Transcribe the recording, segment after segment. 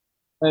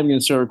I'm going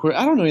to start recording.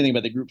 I don't know anything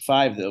about the Group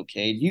Five though,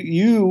 Cade.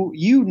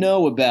 You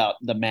know about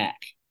the MAC.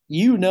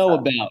 You know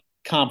about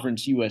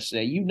Conference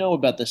USA. You know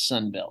about the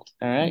Sun Belt.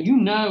 All right. You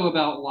know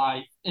about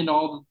life and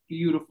all the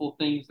beautiful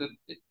things that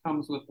it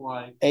comes with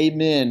life.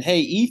 Amen. Hey,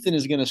 Ethan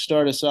is going to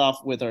start us off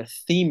with our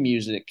theme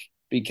music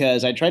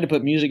because I tried to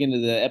put music into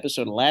the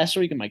episode last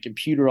week and my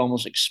computer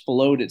almost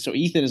exploded. So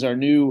Ethan is our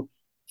new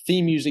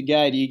theme music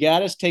guy. Do you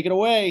got us? Take it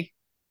away.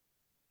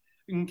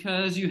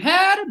 Because you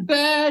had a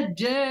bad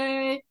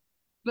day,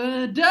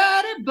 but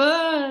da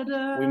da We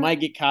da. might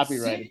get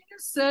copyrighted.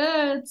 Sing a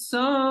sad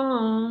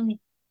song,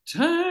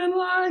 turn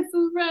life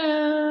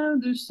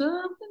around, or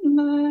something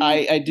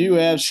like I do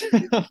that.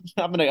 have.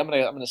 I'm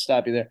gonna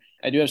stop you there.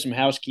 I do have some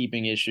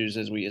housekeeping issues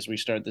as we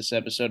start this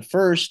episode.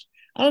 First,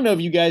 I don't know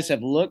if you guys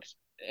have looked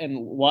and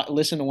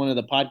listened to one of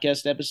the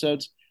podcast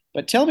episodes,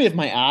 but tell me if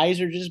my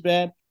eyes are just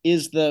bad.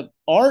 Is the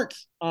art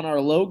on our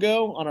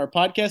logo on our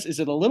podcast is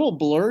it a little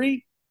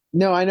blurry?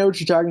 No, I know what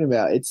you're talking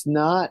about. It's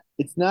not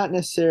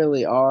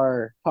necessarily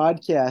our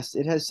podcast.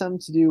 It has something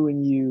to do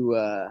when you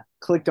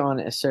click on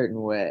it a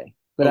certain way.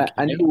 But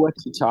I know Okay. what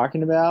you're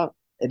talking about.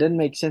 It doesn't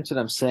make sense what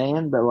I'm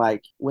saying, but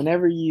like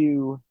whenever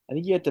I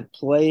think you have to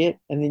play it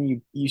and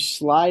then you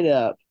slide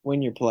up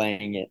when you're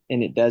playing it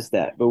and it does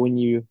that. But when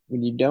you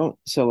don't,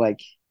 so like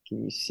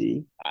can you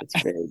see?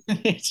 It's very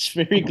It's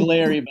very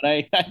glary, but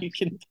I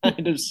can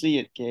kind of see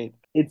it, Kate.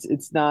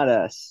 it's not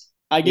us.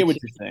 I get It's what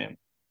you're saying.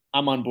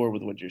 I'm on board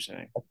with what you're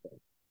saying.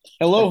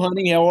 Hello,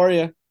 honey. How are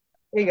you?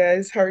 Hey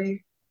guys, how are you?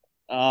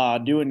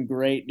 Doing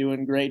great,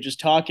 doing great. Just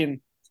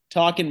talking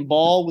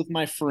ball with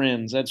my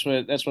friends. That's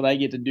what I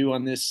get to do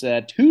on this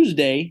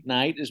Tuesday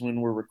night is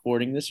when we're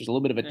recording this. There's a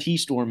little bit of a tea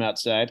storm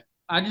outside.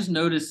 I just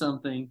noticed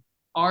something.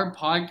 Our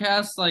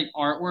podcast, like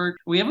artwork,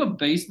 we have a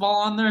baseball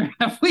on there.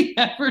 Have we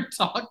ever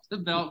talked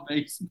about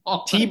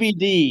baseball?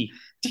 TBD,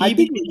 I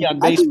think TBD on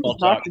I think we baseball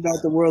talk. talked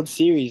about the World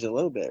Series a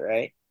little bit,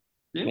 right?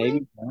 Did we?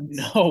 Maybe once.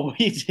 No,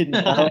 we did Oh,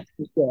 not.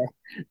 okay.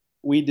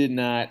 We did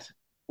not.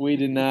 We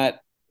did not.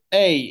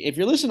 Hey, if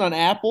you're listening on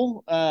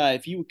Apple,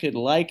 if you could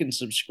like and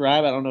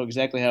subscribe, I don't know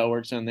exactly how it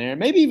works on there.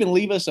 Maybe even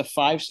leave us a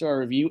 5-star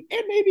review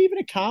and maybe even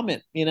a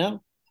comment.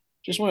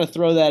 Just want to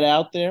throw that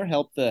out there.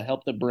 Help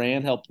the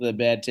brand, help the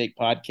Bad Take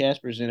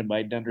podcast presented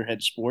by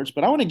Dunderhead Sports.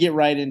 But I want to get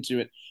right into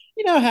it.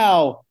 You know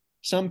how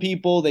some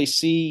people they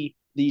see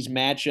these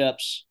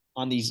matchups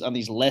on these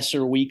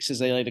lesser weeks, as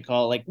they like to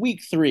call it, like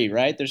week three,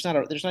 right? There's not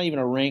even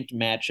a ranked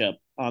matchup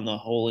on the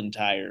whole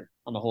entire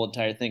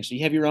thing. So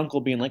you have your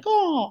uncle being like,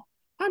 "Oh,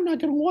 I'm not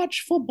going to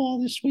watch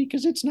football this week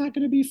because it's not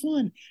going to be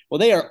fun." Well,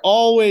 they are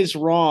always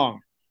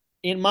wrong.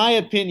 In my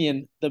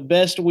opinion, the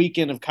best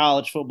weekend of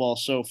college football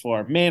so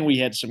far. Man, we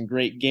had some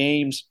great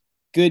games.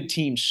 Good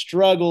teams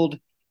struggled.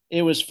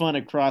 It was fun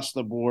across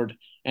the board.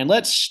 And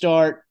let's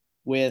start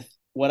with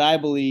what I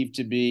believe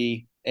to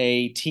be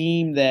a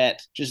team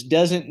that just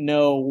doesn't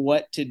know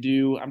what to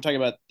do. I'm talking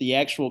about the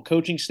actual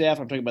coaching staff,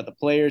 I'm talking about the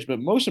players, but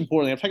most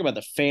importantly, I'm talking about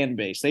the fan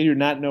base. They do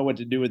not know what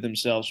to do with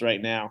themselves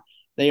right now.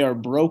 They are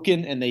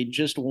broken and they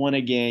just won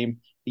a game.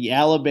 The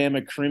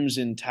Alabama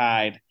Crimson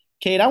Tide.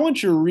 Kate, I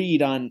want your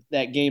read on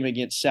that game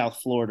against South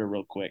Florida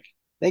real quick.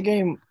 That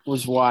game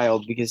was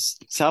wild because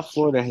South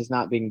Florida has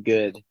not been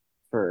good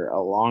for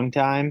a long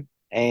time,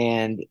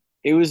 and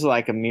it was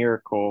like a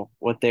miracle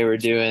what they were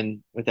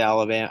doing with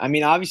Alabama. I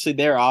mean, obviously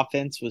their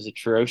offense was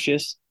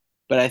atrocious,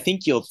 but I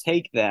think you'll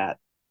take that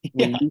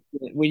Yeah.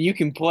 when you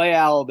can play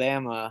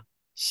Alabama.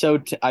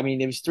 I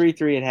mean, it was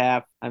 3-3 at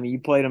half. I mean, you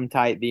played them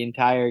tight the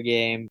entire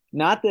game.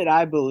 Not that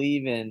I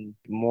believe in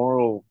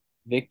moral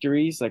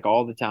victories like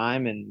all the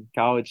time in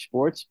college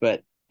sports,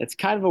 but it's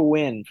kind of a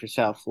win for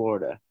South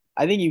Florida.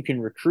 I think you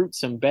can recruit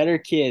some better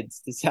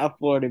kids to South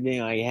Florida being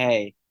like,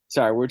 hey,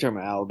 sorry, we're talking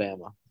about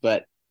Alabama.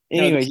 But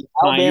No, this anyway, is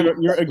fine.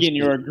 Alabama,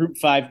 You're a Group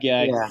Five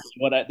guy.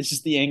 yeah. This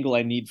is the angle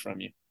I need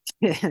from you.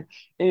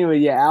 Anyway,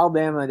 yeah,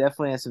 Alabama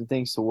definitely has some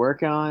things to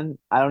work on.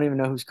 I don't even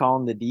know who's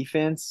calling the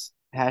defense.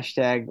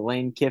 Hashtag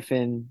Lane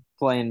Kiffin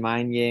playing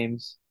mind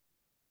games.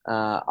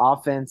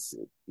 Offense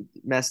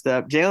messed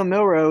up. Jalen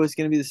Milrow is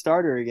going to be the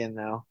starter again,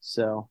 though.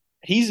 So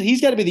He's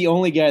got to be the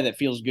only guy that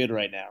feels good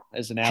right now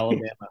as an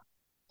Alabama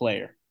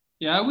player.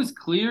 Yeah, I was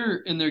clear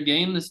in their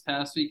game this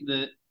past week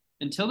that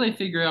until they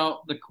figure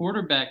out the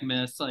quarterback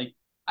mess, like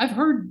I've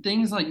heard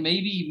things like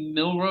maybe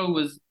Milrow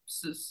was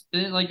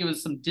suspended, like it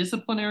was some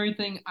disciplinary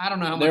thing. I don't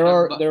know how much, There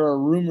are but there are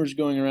rumors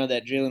going around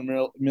that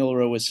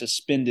Milrow was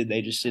suspended.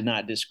 They just did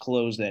not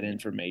disclose that yeah,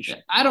 information.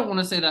 I don't want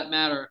to say that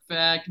matter of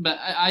fact, but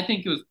I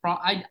think it was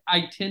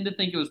I tend to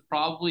think it was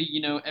probably,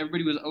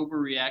 everybody was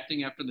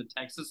overreacting after the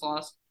Texas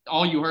loss.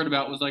 All you heard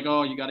about was like,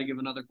 oh, you got to give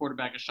another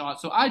quarterback a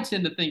shot. So I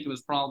tend to think it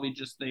was probably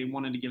just they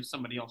wanted to give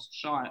somebody else a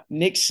shot.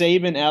 Nick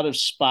Saban, out of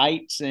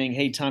spite, saying,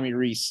 "Hey, Tommy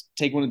Reese,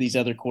 take one of these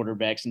other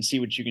quarterbacks and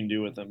see what you can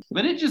do with them."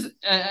 But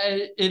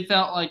it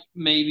felt like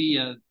maybe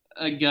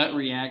a gut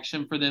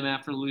reaction for them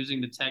after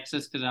losing to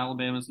Texas because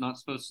Alabama's not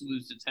supposed to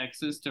lose to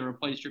Texas to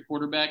replace your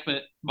quarterback.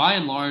 But by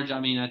and large, I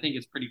mean, I think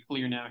it's pretty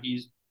clear now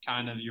he's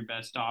kind of your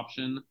best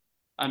option.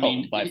 I Oh,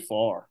 mean, by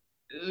far.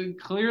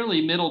 clearly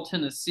Middle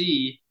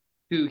Tennessee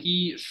who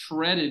he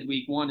shredded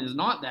week 1, is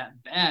not that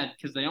bad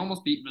because they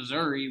almost beat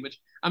Missouri, which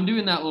I'm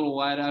doing that little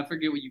wide. I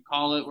forget what you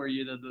call it, where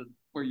you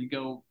where you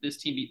go, this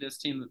team beat this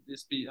team,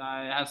 this beat.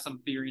 I have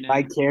some theory name.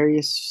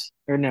 Vicarious,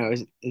 or no,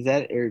 is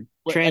that, or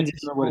I don't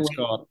know what it's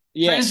transitional? called.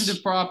 Yes.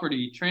 Transitive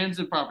property.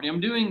 Transitive property. I'm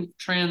doing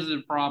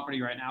transitive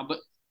property right now, but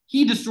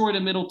he destroyed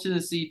a Middle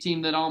Tennessee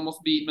team that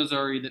almost beat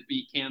Missouri, that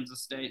beat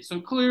Kansas State. So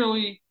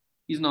clearly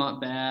he's not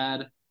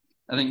bad.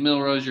 I think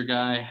Milroe's your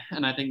guy,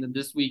 and I think that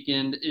this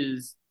weekend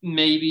is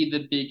maybe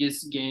the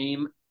biggest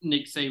game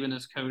Nick Saban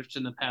has coached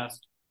in the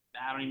past.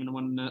 I don't even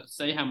want to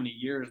say how many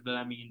years, but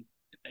I mean,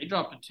 if they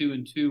dropped to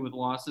 2-2 with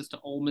losses to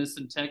Ole Miss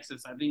and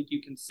Texas, I think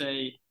you can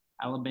say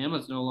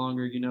Alabama's no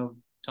longer,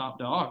 top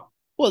dog.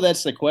 Well,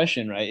 that's the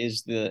question, right?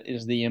 Is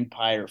the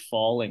empire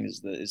falling?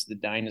 Is the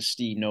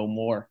dynasty no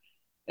more?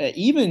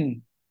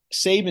 Even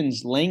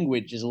Saban's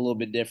language is a little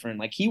bit different.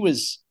 Like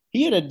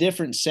he had a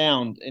different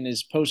sound in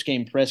his post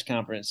game press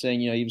conference,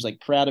 saying he was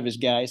like proud of his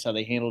guys, how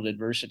they handled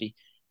adversity.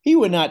 He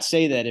would not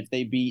say that if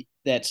they beat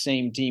that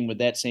same team with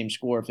that same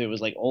score, if it was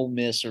like Ole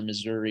Miss or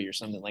Missouri or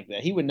something like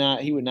that. He would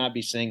not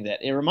be saying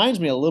that. It reminds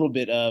me a little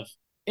bit of,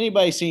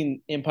 anybody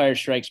seen Empire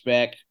Strikes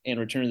Back and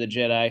Return of the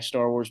Jedi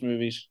Star Wars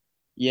movies?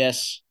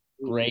 Yes,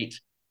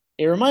 great.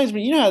 It reminds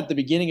me, how at the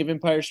beginning of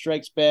Empire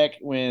Strikes Back,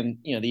 when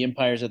the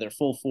Empire's at their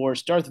full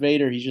force, Darth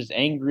Vader, he's just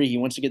angry, he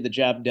wants to get the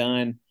job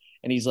done,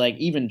 and he's like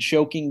even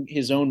choking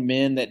his own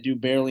men that do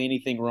barely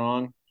anything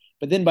wrong.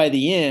 But then by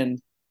the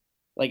end,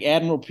 like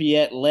Admiral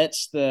Piet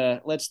lets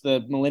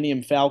the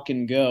Millennium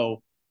Falcon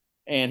go,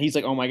 and he's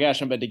like, "Oh my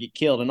gosh, I'm about to get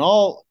killed." And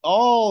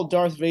all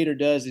Darth Vader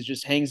does is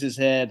just hangs his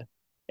head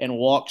and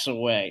walks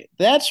away.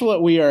 That's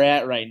what we are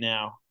at right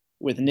now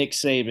with Nick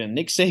Saban.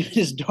 Nick Saban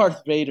is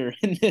Darth Vader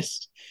in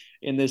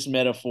this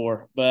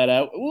metaphor.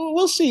 But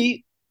we'll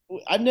see.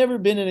 I've never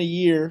been in a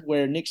year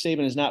where Nick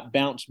Saban has not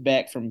bounced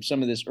back from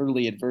some of this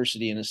early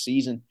adversity in a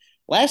season.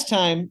 Last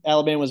time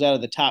Alabama was out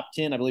of the top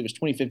 10, I believe it was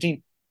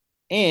 2015,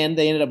 and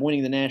they ended up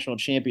winning the national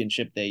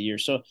championship that year.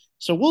 So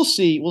we'll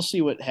see. We'll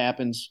see what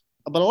happens.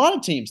 But a lot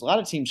of teams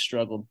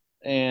struggled.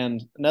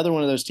 And another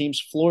one of those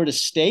teams, Florida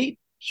State,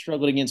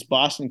 struggled against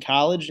Boston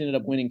College, ended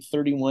up winning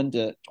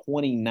 31-29.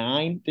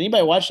 Did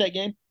anybody watch that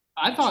game?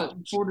 I thought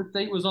Florida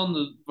State was on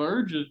the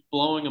verge of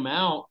blowing them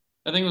out.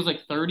 I think it was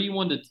like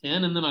 31-10,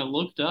 and then I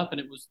looked up and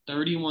it was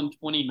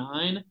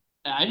 31-29.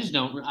 I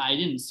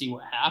didn't see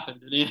what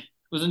happened.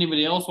 Was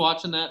anybody else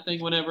watching that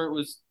thing whenever it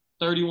was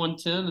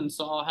 31-10 and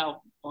saw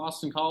how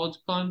Boston College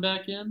climbed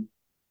back in?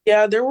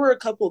 Yeah, there were a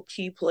couple of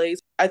key plays.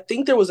 I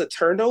think there was a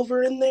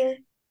turnover in there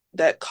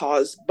that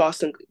caused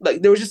Boston,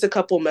 like there was just a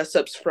couple mess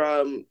ups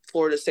from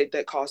Florida State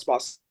that caused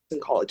Boston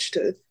College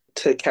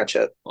to catch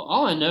up. Well,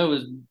 all I know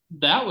is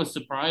that was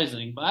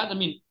surprising. But I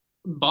mean,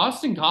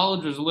 Boston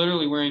College was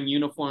literally wearing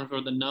uniforms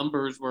where the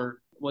numbers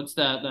were, what's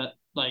that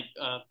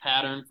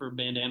pattern for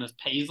bandanas?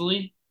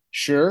 Paisley?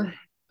 Sure.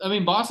 I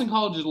mean, Boston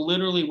College is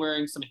literally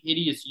wearing some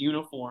hideous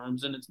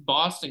uniforms, and it's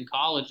Boston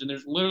College, and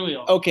there's literally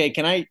Okay,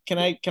 can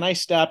I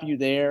stop you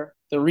there?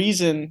 The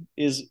reason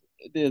is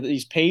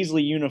these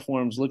Paisley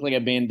uniforms look like a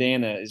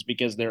bandana is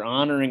because they're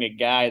honoring a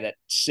guy that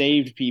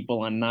saved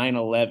people on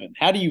 9/11.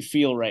 How do you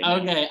feel right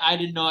now? Okay, I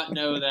did not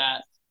know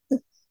that.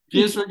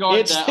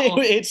 Disregard that.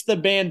 It's the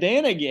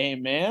bandana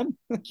game, man.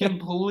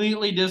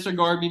 Completely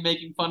disregard me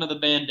making fun of the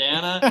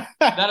bandana.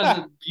 That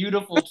is a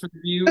beautiful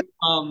tribute.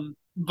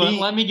 But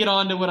let me get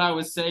on to what I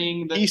was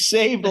saying. He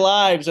saved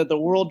lives at the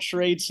World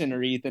Trade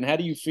Center, Ethan. How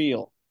do you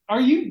feel?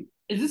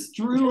 Is this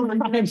true?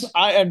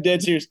 I am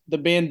dead serious. The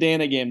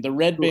bandana game, the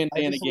red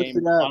bandana game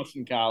in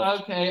Boston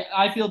College. Okay,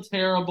 I feel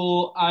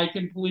terrible. I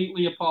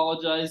completely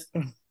apologize.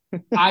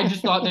 I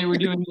just thought they were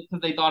doing it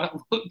because they thought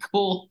it looked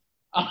cool.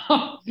 And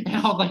I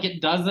was like,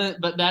 it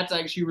doesn't, but that's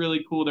actually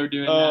really cool. They're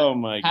doing that. Oh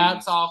my god!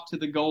 Hats off to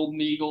the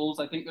Golden Eagles.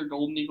 I think they're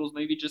Golden Eagles,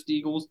 maybe just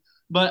Eagles.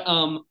 But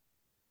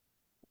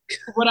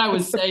what I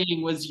was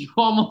saying was, you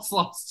almost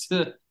lost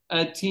to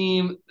a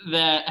team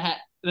that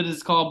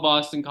is called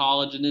Boston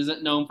College and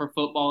isn't known for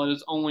football. It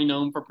is only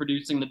known for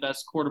producing the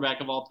best quarterback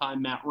of all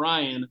time, Matt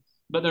Ryan.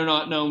 But they're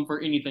not known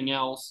for anything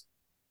else.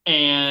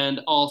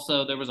 And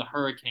also, there was a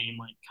hurricane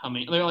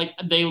coming.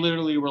 They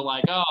literally were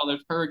like, "Oh,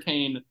 there's a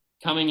hurricane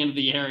coming into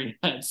the area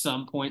at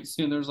some point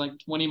soon." There's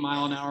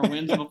 20-mile-an-hour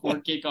winds before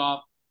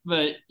kickoff.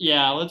 But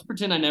yeah, let's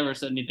pretend I never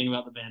said anything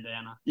about the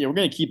bandana. Yeah, we're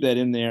gonna keep that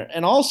in there.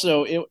 And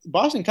also,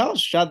 Boston College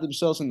shot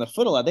themselves in the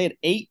foot a lot. They had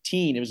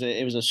 18.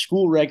 It was a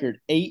school record,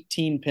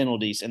 18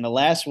 penalties, and the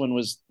last one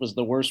was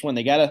the worst one.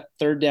 They got a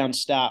third down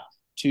stop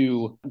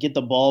to get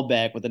the ball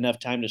back with enough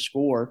time to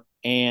score,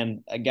 and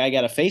a guy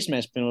got a face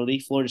mask penalty.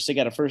 Florida State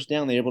got a first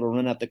down. They were able to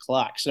run out the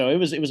clock. So it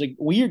was a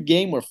weird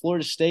game where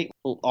Florida State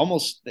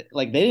almost,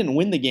 they didn't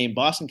win the game.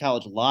 Boston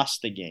College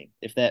lost the game,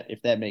 if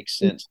that makes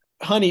sense.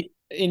 Honey,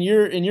 in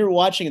your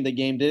watching the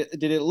game,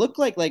 did it look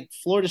like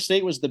Florida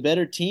State was the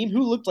better team?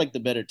 Who looked like the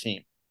better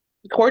team?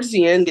 Towards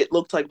the end, it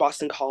looked like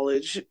Boston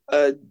College,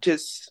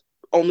 just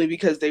only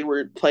because they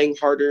were playing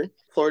harder.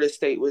 Florida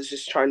State was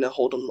just trying to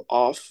hold them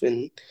off,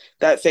 and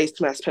that face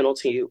mask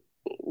penalty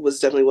was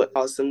definitely what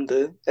caused them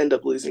to end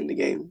up losing the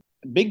game.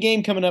 Big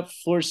game coming up,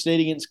 Florida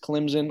State against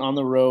Clemson on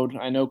the road.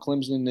 I know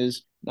Clemson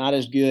is not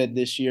as good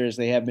this year as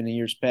they have been in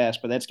years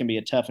past, but that's going to be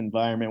a tough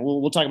environment.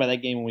 We'll talk about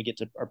that game when we get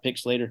to our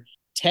picks later.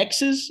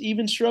 Texas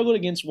even struggled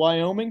against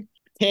Wyoming.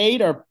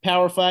 Cade, our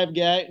Power Five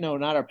guy, no,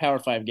 not our Power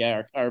Five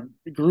guy, our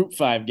Group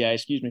Five guy,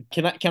 excuse me.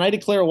 Can I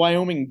declare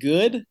Wyoming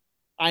good?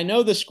 I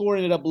know the score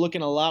ended up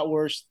looking a lot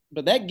worse,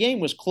 but that game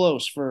was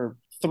close for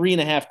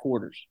 3.5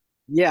 quarters.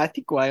 Yeah, I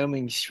think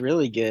Wyoming's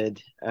really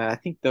good. I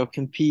think they'll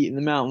compete in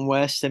the Mountain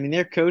West. I mean,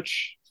 their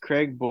coach,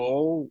 Craig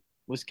Bowl,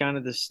 was kind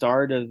of the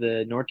start of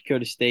the North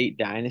Dakota State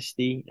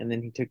dynasty, and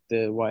then he took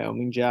the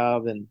Wyoming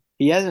job, and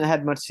he hasn't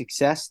had much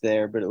success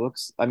there, but it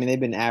looks, I mean, they've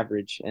been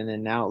average, and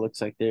then now it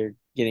looks like they're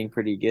getting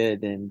pretty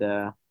good. And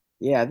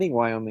yeah, I think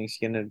Wyoming's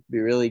going to be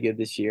really good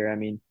this year. I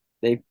mean,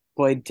 they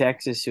played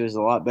Texas, who has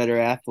a lot better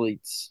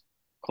athletes,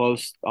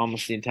 close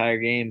almost the entire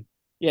game.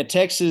 Yeah,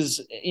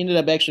 Texas ended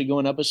up actually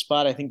going up a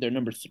spot. I think they're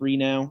number 3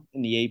 now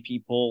in the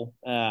AP poll.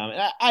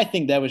 I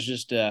think that was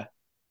just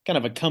kind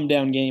of a come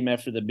down game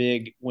after the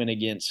big win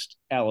against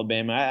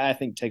Alabama. I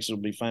think Texas will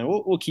be fine.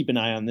 We'll keep an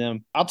eye on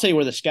them. I'll tell you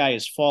where the sky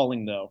is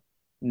falling, though.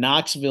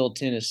 Knoxville,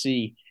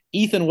 Tennessee.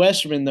 Ethan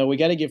Westerman, though, we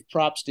got to give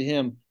props to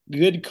him.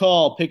 Good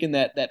call picking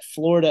that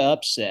Florida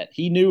upset.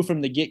 He knew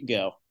from the get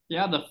go.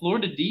 Yeah, the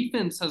Florida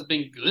defense has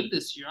been good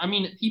this year. I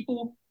mean,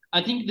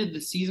 I think that the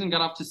season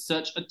got off to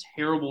such a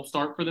terrible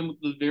start for them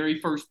with the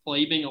very first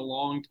play being a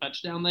long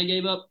touchdown they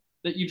gave up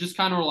that you just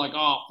kind of were like,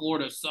 oh,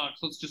 Florida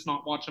sucks. Let's just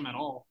not watch them at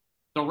all.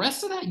 The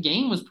rest of that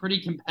game was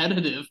pretty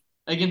competitive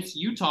against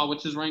Utah,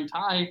 which is ranked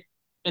high,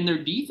 and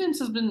their defense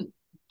has been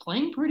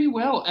playing pretty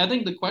well. I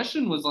think the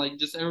question was like,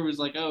 just everyone was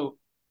like, oh,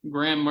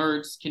 Graham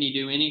Mertz, can he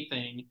do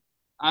anything?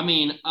 I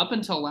mean, up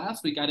until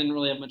last week, I didn't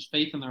really have much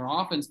faith in their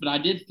offense, but I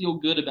did feel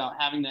good about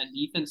having that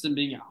defense and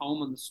being at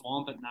home in the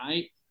swamp at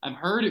night. I've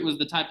heard it was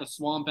the type of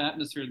swamp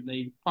atmosphere that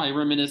they probably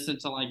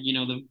reminiscent to, like,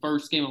 the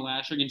first game of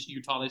last year against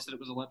Utah. They said it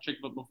was electric,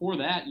 but before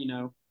that,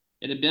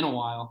 it had been a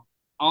while.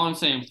 All I'm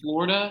saying,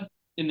 Florida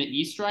in the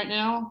East right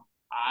now,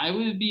 I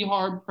would be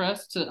hard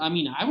pressed to. I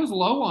mean, I was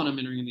low on them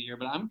entering the year,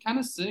 but I'm kind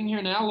of sitting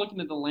here now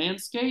looking at the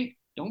landscape.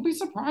 Don't be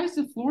surprised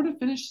if Florida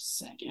finished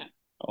second.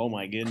 Oh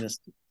my goodness!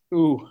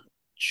 Ooh,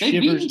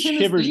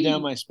 shivers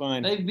down my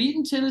spine. They've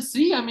beaten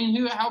Tennessee. I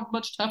mean, how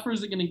much tougher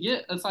is it going to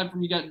get? Aside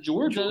from you got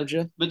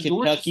Georgia, but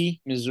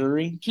Kentucky,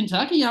 Missouri.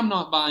 Kentucky, I'm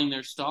not buying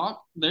their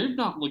stock. They've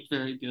not looked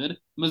very good.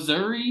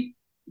 Missouri,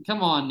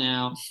 come on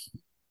now.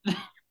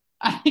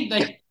 I think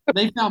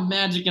they found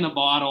magic in a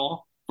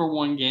bottle for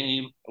one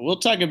game. We'll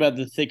talk about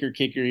the thicker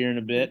kicker here in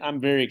a bit.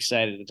 I'm very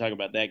excited to talk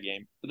about that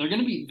game. But they're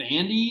going to beat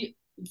Vandy.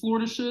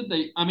 Florida should.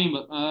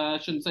 I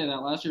shouldn't say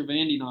that. Last year,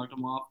 Vandy knocked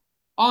them off.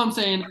 All I'm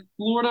saying,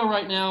 Florida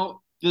right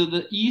now,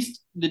 the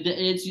East,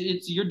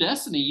 it's your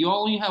destiny. You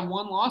only have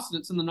one loss, and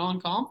it's in the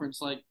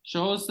non-conference. Like,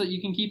 show us that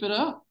you can keep it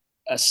up.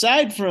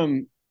 Aside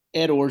from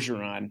Ed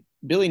Orgeron,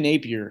 Billy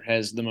Napier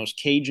has the most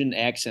Cajun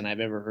accent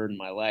I've ever heard in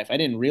my life. I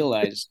didn't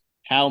realize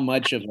how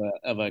much of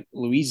a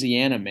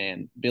Louisiana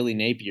man Billy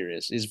Napier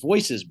is. His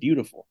voice is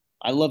beautiful.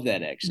 I love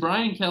that accent.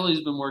 Brian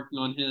Kelly's been working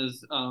on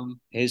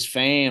his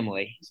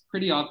family. It's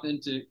pretty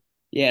authentic.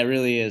 Yeah, it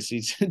really is.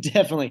 He's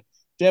definitely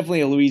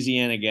a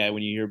Louisiana guy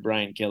when you hear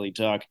Brian Kelly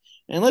talk.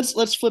 And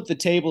let's flip the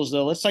tables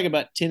though. Let's talk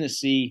about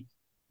Tennessee.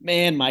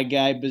 Man, my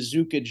guy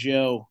Bazooka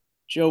Joe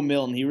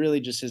Milton, he really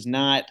just has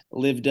not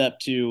lived up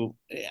to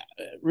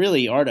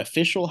really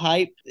artificial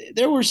hype.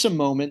 There were some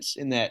moments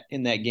in that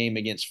game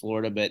against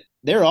Florida, but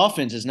their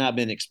offense has not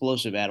been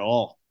explosive at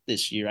all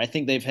this year. I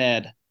think they've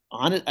had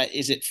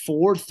is it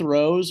 4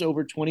 throws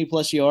over 20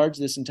 plus yards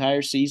this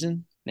entire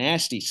season?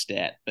 Nasty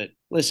stat. But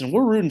listen,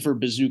 we're rooting for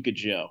Bazooka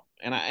Joe.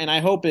 And I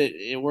hope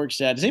it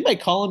works out. Does anybody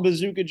call him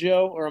Bazooka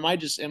Joe, or am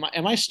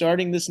I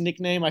starting this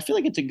nickname? I feel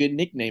like it's a good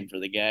nickname for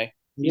the guy.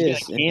 He's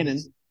got a cannon.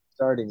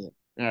 Starting it.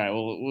 All right.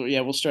 Well, yeah,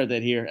 we'll start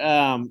that here.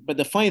 But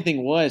the funny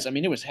thing was, I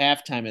mean, it was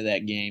halftime of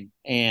that game,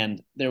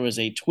 and there was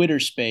a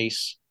Twitter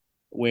space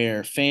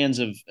where fans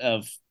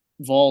of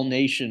Vol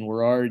Nation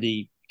were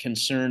already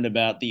concerned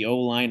about the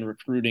O-line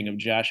recruiting of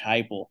Josh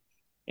Heupel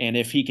and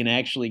if he can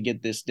actually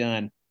get this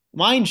done.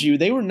 Mind you,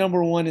 they were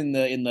number 1 in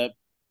the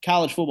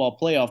college football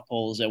playoff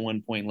polls at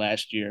one point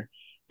last year,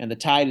 and the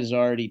tide is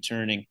already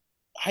turning.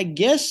 I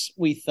guess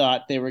we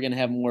thought they were going to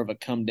have more of a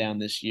come down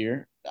this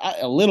year,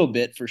 a little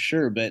bit for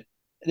sure, but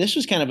this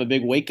was kind of a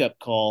big wake-up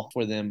call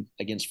for them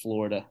against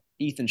Florida.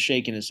 Ethan's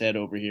shaking his head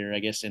over here, I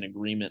guess in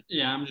agreement.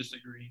 Yeah, I'm just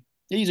agreeing.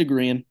 He's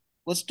agreeing.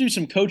 Let's do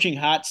some coaching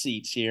hot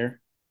seats here.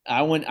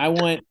 I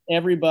want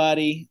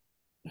everybody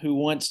who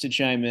wants to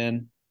chime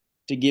in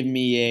to give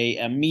me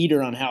a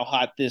meter on how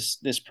hot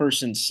this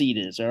person's seat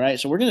is. All right.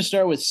 So we're going to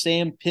start with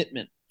Sam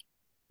Pittman.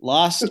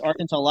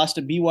 Arkansas lost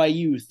to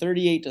BYU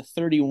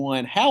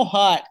 38-31. How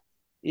hot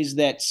is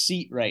that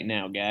seat right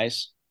now,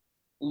 guys?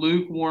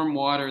 Lukewarm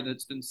water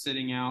that's been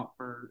sitting out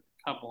for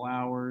a couple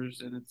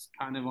hours, and it's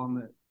kind of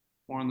more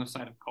on the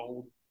side of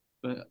cold,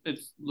 but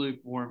it's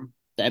lukewarm.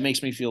 That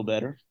makes me feel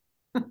better.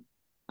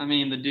 I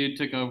mean, the dude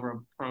took over a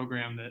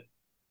program that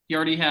He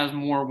already has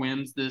more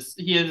wins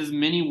he has as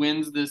many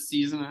wins this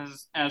season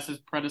as his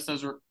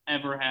predecessor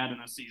ever had in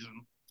a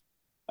season.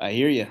 I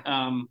hear you.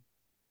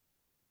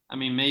 I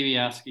mean, maybe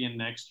ask again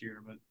next year,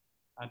 but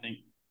I think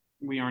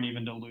we aren't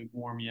even to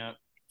lukewarm yet.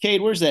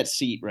 Cade, where's that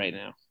seat right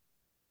now?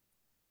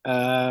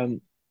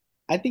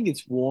 I think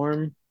it's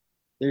warm.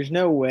 There's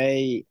no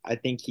way I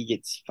think he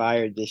gets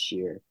fired this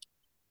year.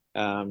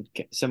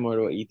 Similar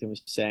to what Ethan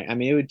was saying. I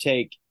mean, it would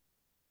take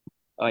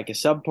like a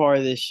subpar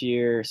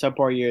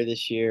year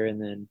this year,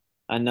 and then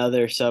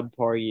another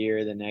subpar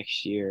year the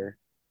next year,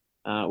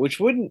 which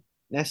wouldn't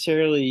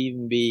necessarily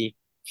even be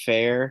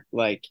fair.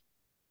 Like,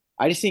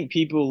 I just think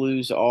people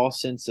lose all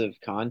sense of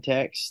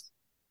context.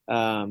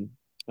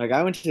 Like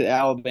I went to the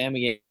Alabama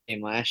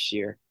game last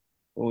year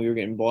when we were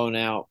getting blown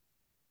out,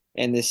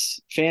 and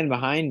this fan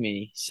behind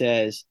me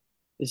says,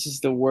 "This is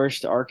the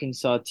worst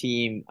Arkansas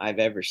team I've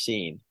ever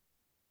seen."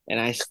 And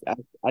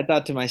I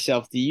thought to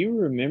myself, do you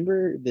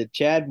remember the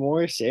Chad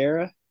Morris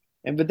era?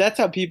 But that's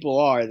how people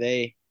are.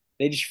 They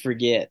just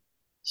forget.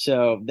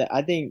 So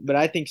I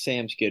think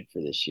Sam's good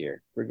for this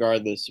year,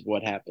 regardless of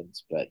what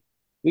happens. But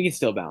we can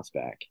still bounce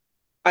back.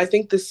 I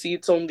think the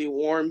seat's only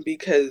warm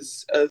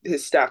because of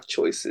his staff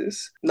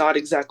choices, not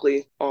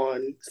exactly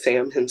on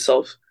Sam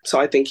himself.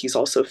 So I think he's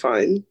also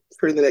fine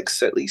for the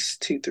next at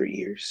least 2-3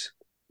 years.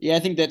 Yeah, I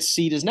think that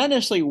seat is not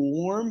necessarily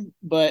warm,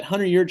 but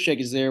Hunter Yurchek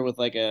is there with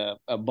like a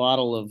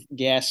bottle of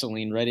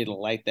gasoline ready to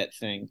light that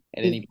thing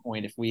at any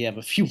point if we have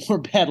a few more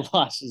bad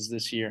losses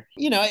this year.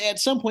 You know, at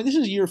some point, this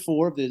is year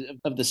 4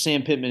 of the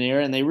Sam Pittman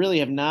era, and they really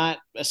have not,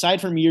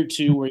 aside from year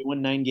 2 where he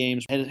won 9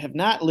 games, have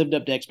not lived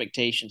up to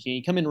expectations. You know,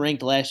 you come in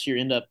ranked last year,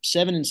 end up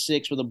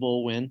 7-6 with a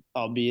bowl win,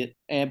 albeit.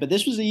 But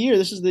this is the year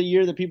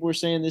that people were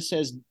saying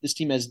this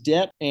team has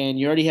depth, and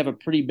you already have a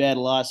pretty bad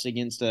loss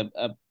against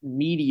a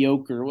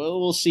mediocre. Well,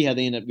 we'll see how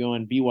they end up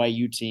going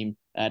BYU team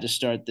to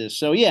start this.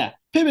 So yeah,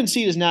 Pittman's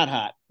seat is not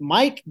hot.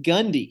 Mike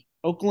Gundy,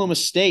 Oklahoma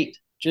State,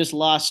 just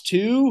lost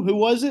to who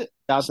was it?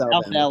 South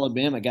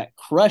Alabama. Got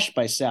crushed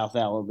by South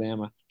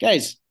Alabama.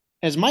 Guys,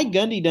 has Mike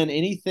Gundy done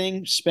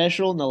anything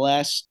special in the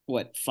last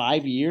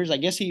 5 years? I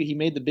guess he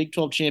made the Big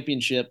 12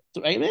 championship.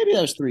 Maybe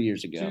that was 3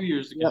 years ago. 2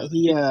 years ago.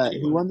 Yeah,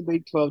 he won the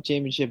Big 12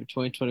 championship in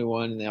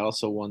 2021, and they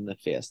also won the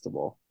Fiesta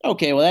Bowl.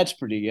 Okay, well that's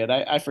pretty good.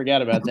 I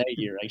forgot about that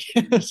year,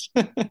 I guess.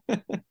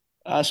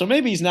 So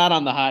maybe he's not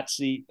on the hot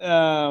seat.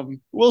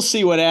 We'll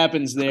see what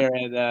happens there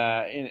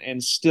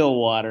in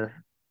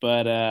Stillwater,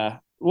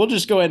 but we'll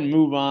just go ahead and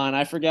move on.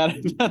 I forgot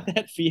about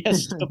that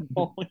Fiesta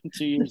Bowl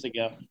 2 years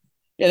ago.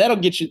 Yeah, that'll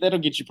get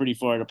you pretty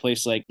far at a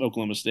place like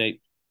Oklahoma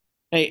State.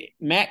 Hey,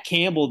 Matt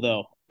Campbell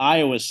though,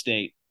 Iowa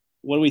State.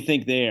 What do we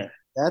think there?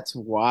 That's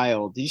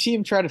wild. Did you see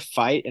him try to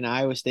fight an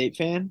Iowa State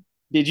fan?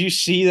 Did you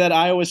see that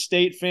Iowa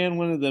State fan?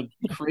 One of the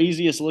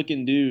craziest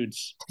looking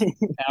dudes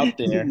out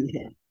there.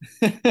 Yeah.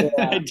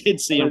 I did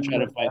see him try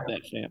to fight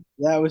that fan.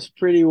 That was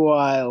pretty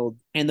wild.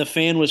 And the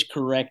fan was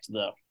correct,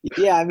 though.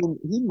 Yeah, I mean,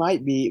 he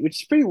might be,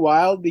 which is pretty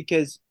wild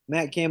because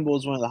Matt Campbell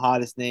is one of the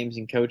hottest names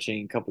in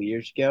coaching a couple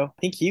years ago.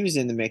 I think he was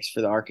in the mix for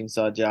the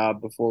Arkansas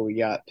job before we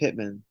got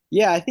Pittman.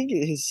 Yeah, I think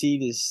his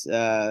seat is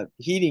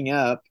heating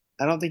up.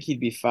 I don't think he'd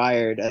be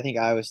fired. I think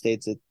Iowa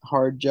State's a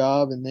hard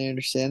job, and they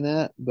understand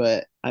that.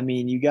 But, I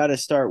mean, you got to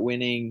start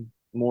winning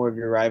more of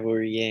your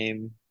rivalry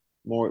game,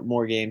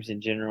 more games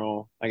in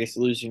general. I guess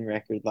losing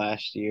record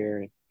last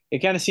year. It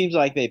kind of seems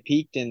like they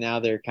peaked, and now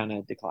they're kind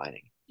of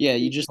declining. Yeah,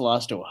 you just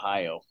lost to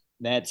Ohio.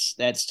 That's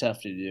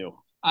tough to do.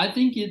 I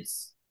think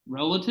it's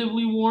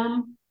relatively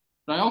warm,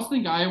 but I also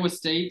think Iowa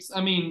State's –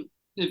 I mean,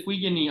 if we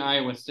get any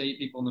Iowa State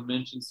people in the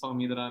mentions telling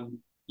me that I'm,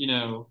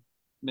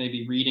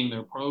 maybe reading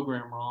their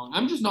program wrong.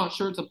 I'm just not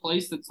sure it's a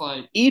place that's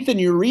like Ethan,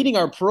 you're reading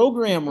our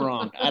program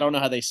wrong. I don't know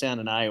how they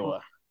sound in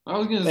Iowa.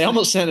 They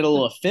almost sounded a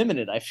little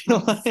effeminate, I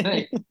feel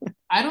like.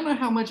 I don't know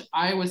how much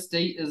Iowa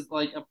State is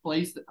like a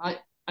place that I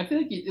feel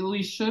like it at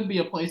least should be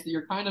a place that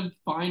you're kind of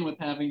fine with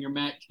having your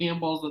Matt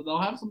Campbells, that they'll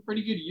have some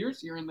pretty good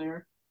years here and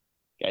there.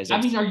 Guys,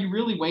 I mean, are you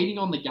really waiting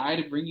on the guy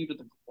to bring you to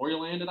the glory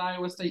land at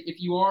Iowa State? If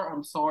you are,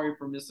 I'm sorry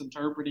for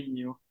misinterpreting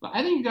you. But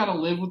I think you got to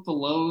live with the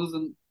lows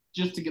and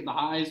just to get the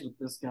highs with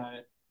this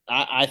guy.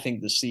 I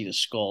think the seat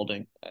is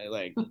scalding.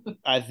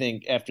 I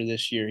think after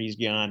this year he's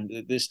gone.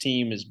 This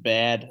team is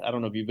bad. I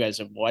don't know if you guys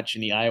have watched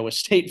any Iowa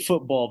State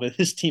football, but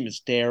this team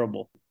is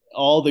terrible.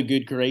 All the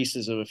good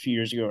graces of a few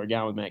years ago are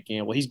gone with Matt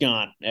Campbell. He's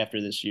gone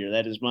after this year.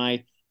 That is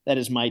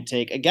my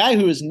take. A guy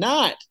who is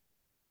not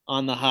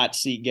on the hot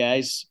seat,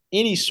 guys.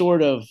 Any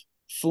sort of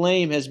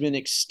flame has been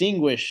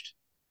extinguished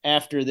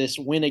after this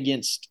win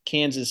against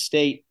Kansas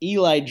State.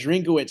 Eli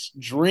Drinkowitz,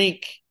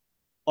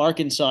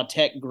 Arkansas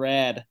Tech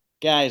grad.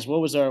 Guys, what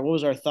was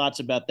our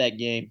thoughts about that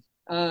game?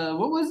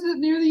 What was it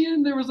near the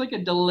end? There was like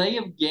a delay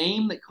of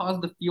game that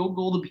caused the field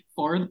goal to be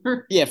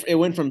farther. Yeah, it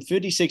went from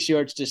 56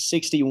 yards to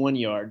 61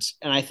 yards,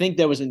 and I think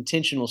that was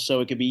intentional so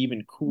it could be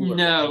even cooler.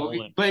 No,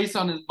 based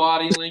on his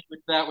body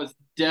language, that was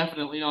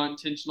definitely not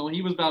intentional.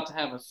 He was about to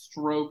have a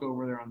stroke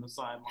over there on the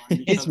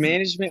sideline. His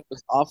management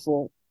was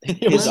awful.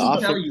 His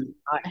offense was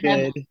not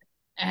good.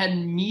 Had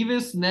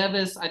Mevis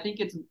Nevis, I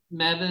think it's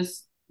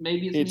Mevis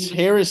Maybe It's Mevis.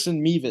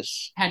 Harrison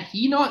Mevis. Had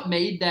he not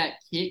made that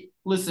kick,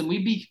 listen,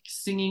 we'd be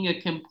singing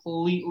a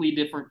completely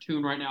different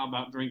tune right now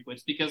about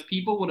Drinkwitz because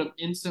people would have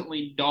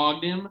instantly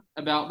dogged him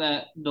about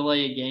that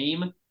delay of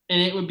game.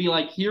 And it would be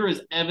like, here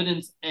is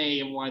evidence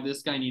A of why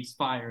this guy needs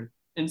fired.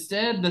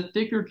 Instead, the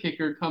thicker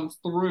kicker comes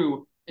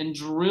through and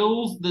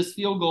drills this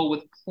field goal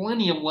with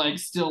plenty of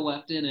legs still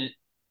left in it.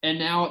 And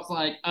now it's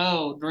like,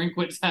 oh,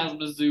 Drinkwitz has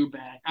Mizzou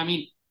back. I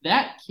mean,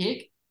 that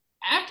kick,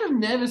 after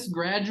Nevis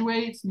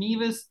graduates,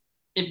 Nevis,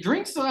 if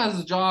Drink still has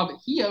his job,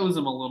 he owes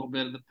him a little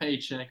bit of the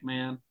paycheck,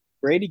 man.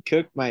 Brady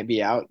Cook might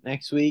be out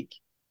next week.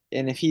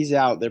 And if he's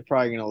out, they're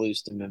probably going to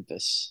lose to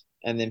Memphis.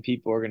 And then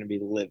people are going to be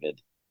livid.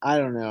 I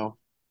don't know.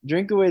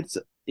 Drinkowitz,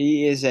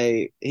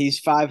 he's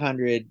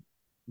 500,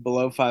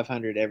 below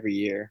 500 every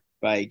year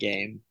by a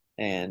game.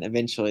 And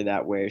eventually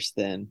that wears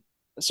thin.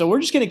 So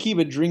we're just going to keep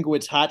a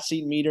Drinkwitz hot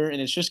seat meter,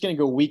 and it's just going to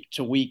go week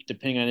to week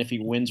depending on if he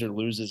wins or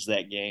loses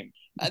that game.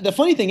 The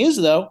funny thing is,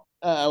 though,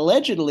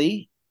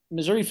 allegedly,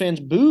 Missouri fans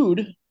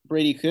booed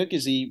Brady Cook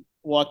as he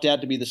walked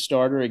out to be the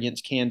starter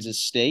against Kansas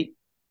State.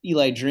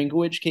 Eli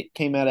Drinkwitz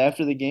came out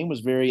after the game, was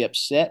very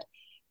upset.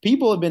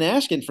 People have been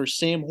asking for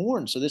Sam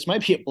Horn, so this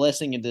might be a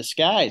blessing in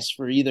disguise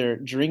for either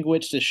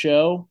Drinkwitz to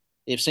show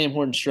if Sam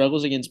Horn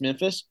struggles against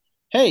Memphis.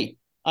 Hey,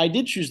 I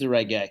did choose the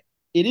right guy.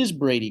 It is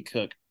Brady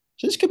Cook.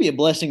 So this could be a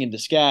blessing in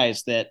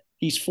disguise that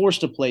he's forced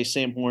to play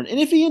Sam Horn. And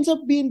if he ends up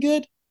being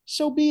good,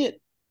 so be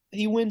it.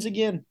 He wins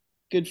again.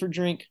 Good for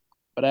Drink.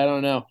 But I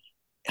don't know.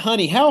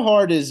 Honey, how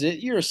hard is it?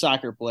 You're a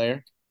soccer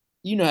player.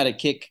 You know how to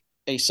kick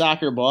a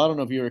soccer ball. I don't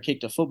know if you ever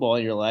kicked a football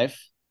in your life.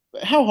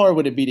 But how hard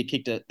would it be to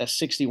kick a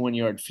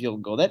 61-yard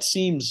field goal? That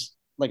seems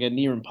like a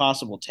near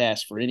impossible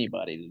task for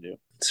anybody to do.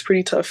 It's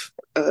pretty tough.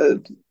 I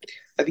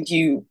think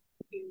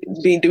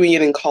doing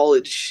it in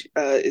college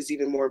is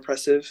even more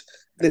impressive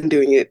than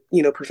doing it,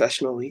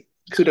 professionally.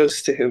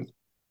 Kudos to him.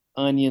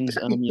 Onions,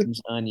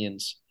 onions,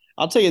 onions.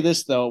 I'll tell you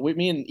this, though.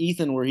 Me and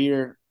Ethan were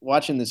here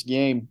watching this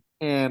game,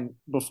 and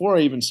before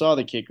I even saw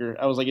the kicker,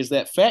 I was like, is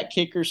that fat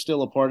kicker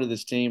still a part of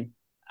this team?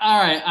 All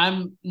right,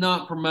 I'm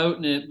not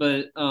promoting it,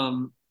 but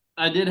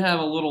I did have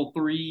a little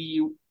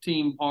three-way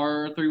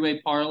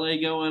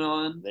parlay going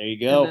on. There you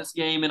go. In this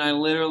game, and I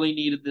literally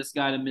needed this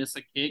guy to miss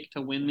a kick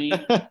to win me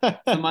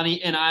some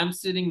money. And I'm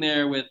sitting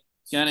there with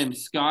a guy named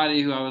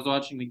Scotty, who I was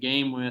watching the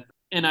game with,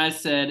 and I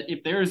said,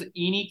 if there's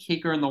any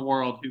kicker in the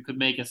world who could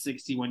make a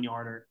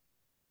 61-yarder,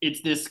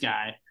 it's this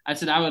guy. I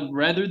said, I would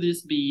rather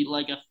this be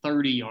like a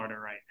 30-yarder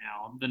right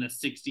now than a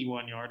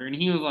 61-yarder. And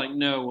he was like,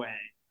 no way.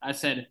 I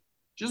said,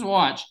 just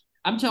watch.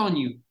 I'm telling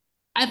you,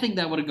 I think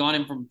that would have gone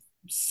him from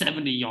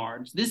 70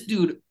 yards. This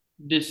dude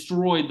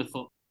destroyed the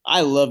football.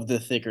 I love the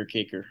thicker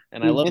kicker,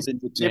 and I love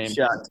the chip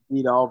shot to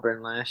beat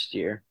Auburn last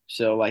year.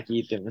 So, like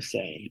Ethan was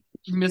saying,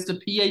 He missed a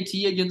PAT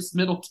against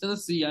Middle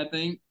Tennessee, I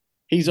think.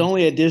 He's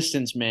only a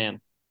distance man.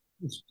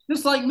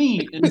 Just like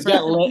me. He's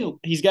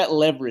got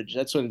leverage.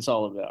 That's what it's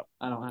all about.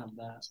 I don't have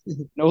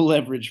that. No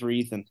leverage for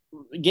Ethan.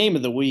 Game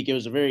of the week. It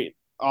was a very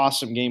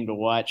awesome game to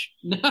watch.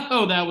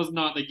 No, that was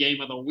not the game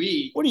of the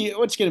week.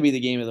 What's going to be the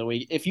game of the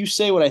week? If you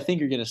say what I think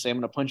you're going to say, I'm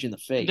going to punch you in the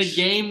face. The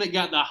game that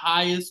got the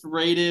highest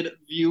rated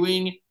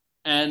viewing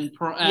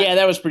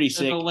that was pretty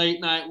sick. The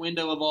late night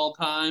window of all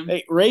time.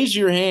 Hey, raise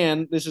your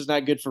hand. This is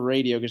not good for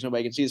radio because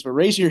nobody can see this, but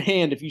raise your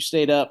hand if you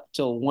stayed up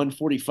till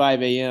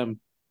 1:45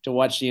 a.m. to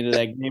watch the end of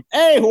that game.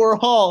 Hey,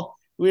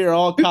 we are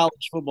all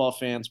college football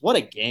fans. What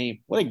a game.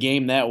 What a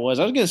game that was.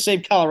 I was going to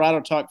save Colorado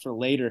talk for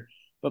later,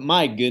 but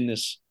my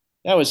goodness,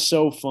 that was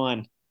so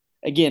fun.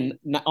 Again,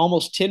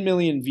 almost 10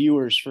 million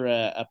viewers for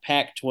a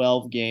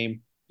Pac-12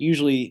 game.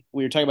 Usually,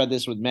 we were talking about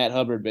this with Matt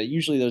Hubbard, but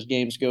usually those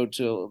games go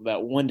to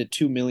about 1 to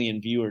 2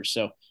 million viewers.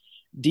 So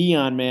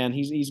Dion, man,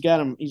 he's got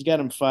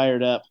him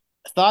fired up.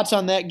 Thoughts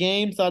on that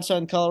game? Thoughts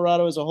on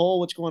Colorado as a whole?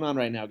 What's going on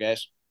right now,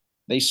 guys?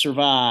 They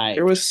survived.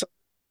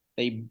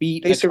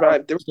 They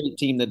survived. A State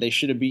team that they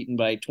should have beaten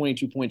by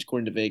 22 points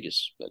according to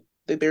Vegas, but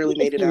they barely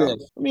made it out.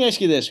 Let me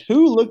ask you this: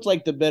 who looked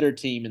like the better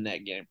team in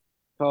that game?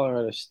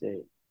 Colorado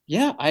State.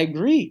 Yeah, I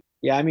agree.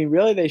 Yeah, I mean,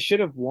 really, they should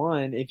have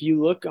won. If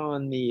you look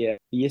on the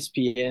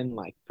ESPN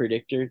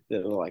predictor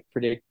that will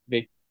predict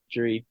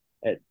victory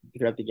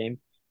throughout the game,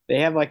 they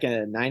have like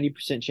a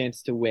 90%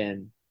 chance to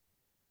win,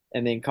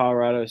 and then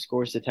Colorado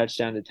scores a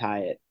touchdown to tie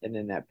it, and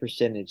then that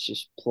percentage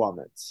just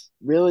plummets.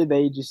 Really,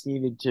 they just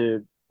needed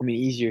to. I mean,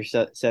 easier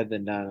said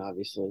than done,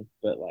 obviously,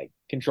 but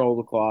control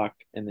the clock,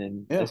 and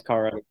then as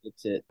Colorado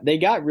gets it, they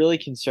got really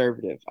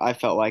conservative. I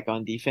felt like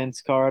on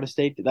defense, Colorado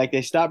State,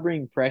 they stopped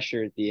bringing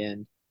pressure at the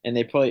end, and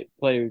they played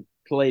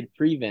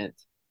prevent,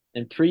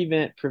 and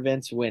prevent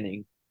prevents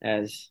winning,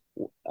 as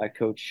a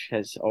coach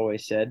has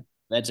always said.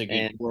 That's a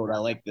good word. I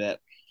like that.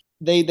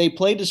 They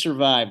played to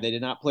survive. They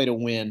did not play to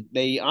win.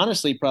 They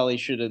honestly probably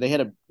should have. They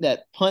had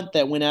that punt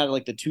that went out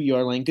of the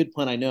 2-yard line. Good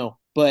punt, I know,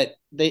 but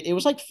it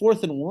was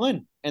 4th and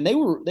 1, and they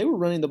were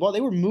running the ball. They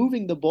were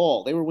moving the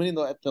ball. They were winning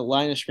at the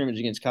line of scrimmage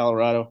against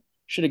Colorado.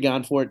 Should have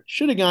gone for it.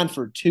 Should have gone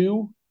for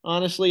 2,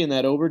 honestly, in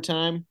that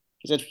overtime,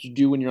 because that's what you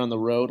do when you're on the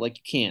road. You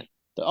can't.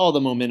 All the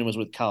momentum was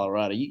with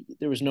Colorado.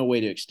 There was no way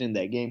to extend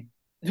that game.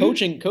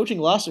 Coaching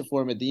lost it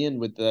for him at the end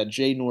with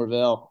Jay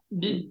Norvell.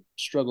 Did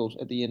Struggled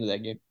at the end of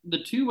that game.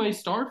 the two-way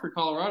star for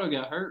Colorado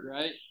got hurt,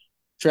 right?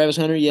 Travis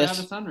Hunter, yes.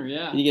 Travis Hunter,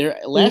 yeah. Did he get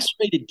hurt?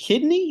 Lacerated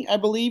kidney, I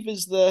believe,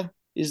 is the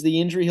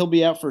injury. He'll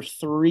be out for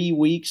 3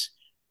 weeks.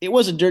 It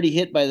was a dirty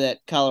hit by that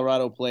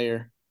Colorado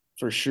player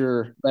for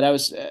sure. But I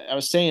was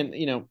saying,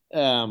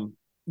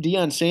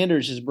 Deion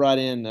Sanders has brought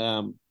in,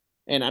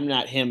 and I'm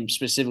not him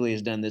specifically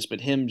has done this,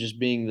 but him just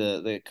being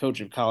the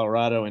coach of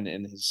Colorado and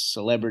his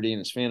celebrity and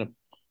his fandom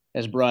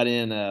has brought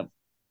in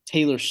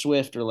Taylor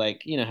Swift, or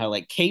how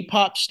like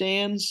K-pop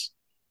stands.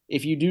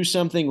 If you do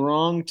something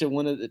wrong to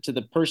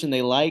the person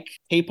they like,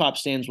 K-pop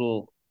stands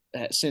will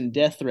send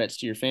death threats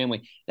to your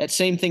family. That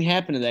same thing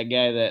happened to that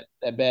guy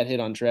that bad hit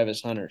on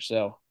Travis Hunter.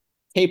 So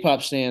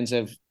K-pop stands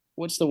have,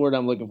 what's the word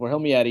I'm looking for?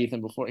 Help me out,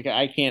 Ethan. Before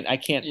I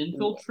can't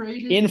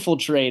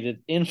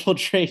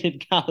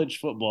infiltrated college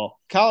football.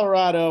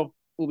 Colorado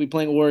will be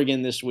playing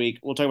Oregon this week.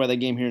 We'll talk about that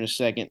game here in a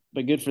second,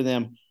 but good for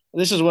them.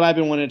 This is what I've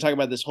been wanting to talk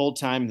about this whole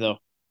time, though.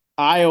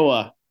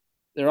 Iowa,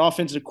 their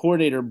offensive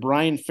coordinator,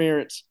 Brian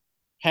Ferentz,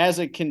 has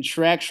a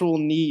contractual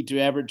need to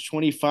average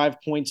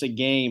 25 points a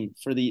game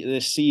for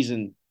this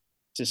season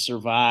to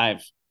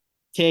survive.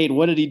 Cade,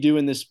 what did he do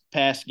in this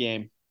past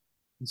game?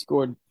 He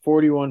scored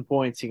 41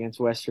 points against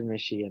Western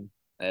Michigan.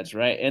 That's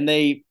right. And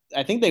I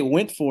think they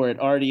went for it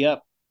already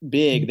up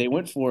big. They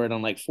went for it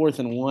on like 4th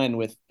and 1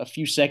 with a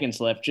few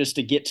seconds left just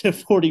to get to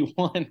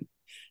 41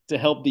 to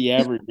help the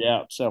average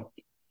out. So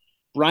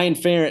Brian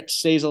Ferentz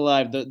stays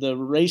alive. The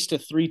race to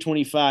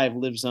 325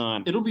 lives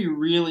on. It'll be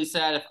really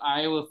sad if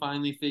Iowa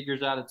finally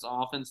figures out its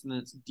offense and then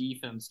its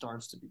defense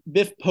starts to be.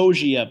 Biff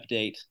Poggi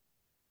update.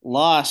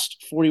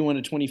 Lost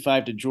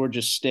 41-25 to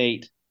Georgia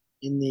State.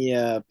 In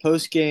the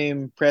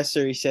post-game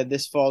presser, he said,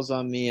 "This falls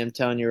on me. I'm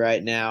telling you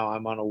right now,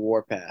 I'm on a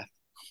warpath."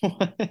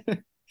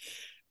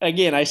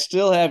 Again, I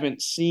still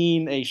haven't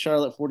seen a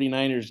Charlotte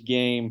 49ers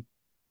game,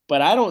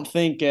 but I don't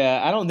think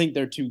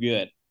they're too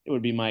good. It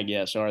would be my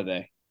guess, are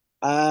they?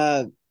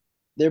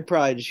 They're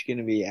probably just going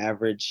to be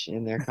average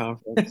in their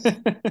conference.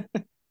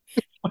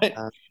 But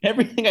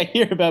everything I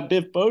hear about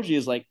Biff Poggi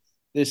is like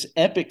this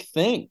epic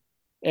thing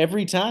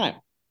every time.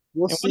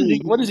 We'll see.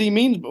 What does he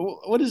mean?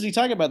 What does he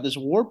talk about, this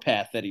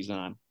warpath that he's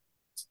on?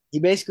 He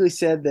basically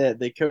said that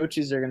the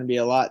coaches are going to be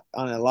on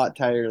a lot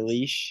tighter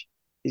leash.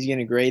 He's going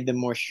to grade them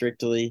more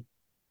strictly.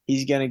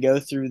 He's going to go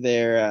through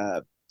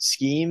their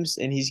schemes,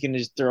 and he's going to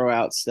just throw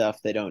out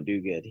stuff they don't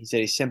do good. He said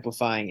he's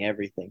simplifying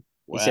everything.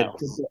 Wow. He said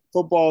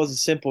football is a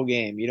simple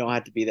game. You don't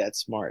have to be that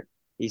smart.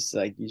 He's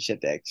like, you just have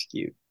to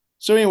execute.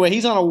 So anyway,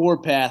 he's on a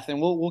warpath, and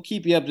we'll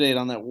keep you updated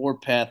on that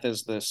warpath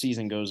as the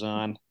season goes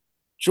on.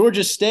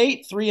 Georgia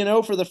State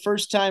 3-0 for the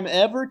first time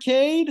ever.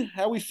 Cade,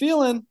 how we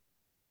feeling?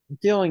 I'm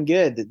feeling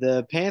good.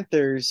 The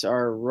Panthers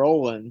are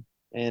rolling,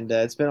 and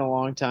it's been a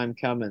long time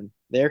coming.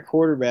 Their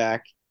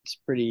quarterback is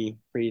pretty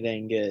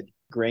dang good.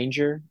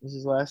 Granger is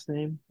his last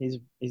name. He's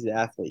the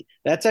athlete.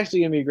 That's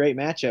actually going to be a great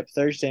matchup.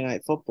 Thursday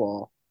Night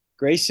Football.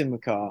 Grayson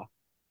McCaw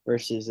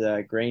versus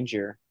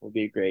Granger will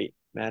be a great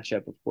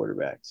matchup of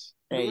quarterbacks.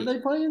 Hey. Who are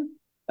they playing?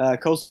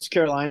 Coastal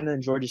Carolina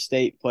and Georgia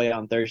State play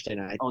on Thursday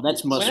night. Oh,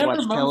 that's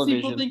must-watch television. Most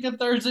people think of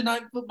Thursday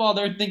Night Football,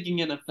 they're thinking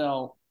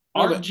NFL.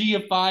 RG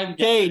of 5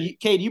 guys.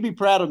 Cade, you be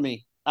proud of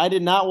me. I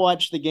did not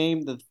watch the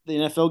game, the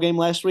NFL game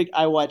last week.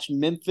 I watched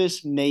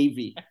Memphis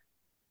Navy.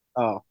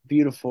 Oh,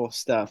 beautiful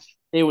stuff.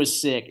 It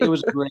was sick. It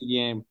was a great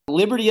game.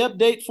 Liberty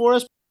update for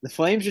us. The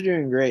Flames are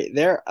doing great.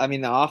 The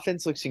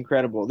offense looks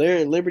incredible.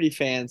 They're Liberty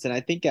fans, and I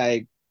think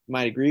I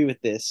might agree with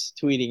this,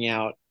 tweeting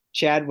out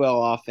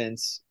Chadwell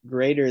offense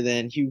greater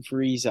than Hugh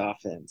Freeze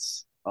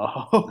offense.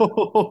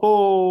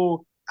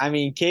 Oh,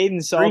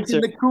 Caden Salter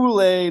drinking the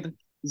Kool-Aid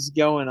is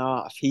going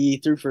off. He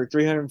threw for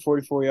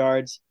 344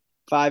 yards,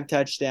 5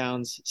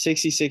 touchdowns,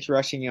 66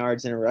 rushing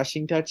yards, and a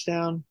rushing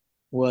touchdown.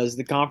 Was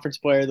the Conference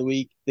Player of the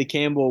Week, the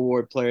Campbell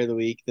Award Player of the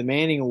Week, the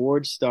Manning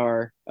Award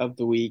Star of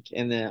the Week,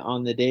 and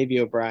on the Davey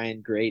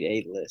O'Brien Grade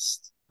 8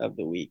 list of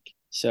the week.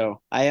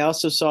 So I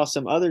also saw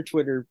some other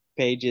Twitter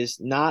pages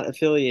not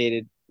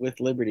affiliated with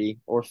Liberty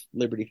or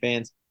Liberty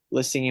fans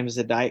listing him as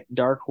a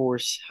dark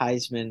horse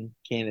Heisman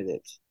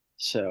candidate.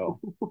 So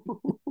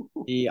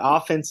the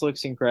offense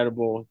looks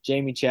incredible.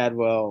 Jamie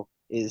Chadwell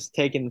is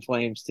taking the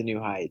Flames to new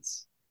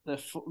heights.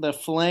 The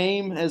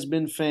flame has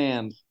been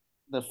fanned.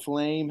 The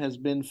flame has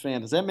been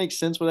fanned. Does that make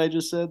sense what I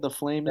just said? The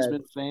flame has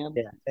been fanned?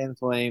 Yeah, fan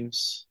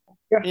flames.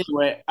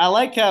 Anyway, I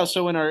like how,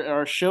 so in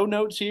our show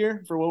notes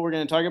here for what we're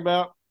going to talk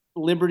about,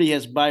 Liberty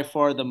has by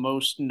far the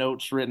most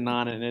notes written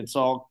on it, and it's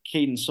all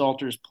Caden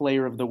Salter's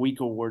Player of the Week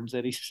awards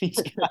that he's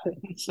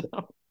gotten.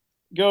 So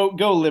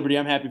go Liberty.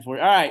 I'm happy for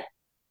you. All right.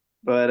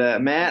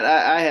 But Matt,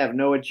 I have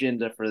no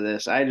agenda for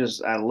this. I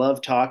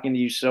love talking to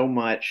you so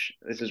much.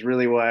 This is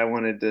really why I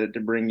wanted to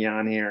bring you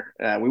on here.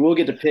 We will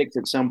get to picks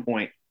at some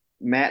point.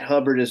 Matt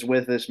Hubbard is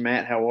with us.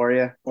 Matt, how are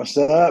you? What's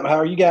up? How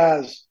are you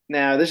guys?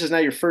 Now, this is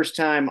not your first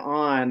time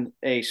on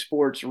a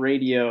sports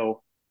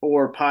radio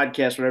or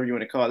podcast, whatever you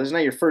want to call it. This is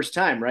not your first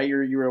time, right?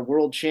 You're a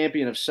world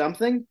champion of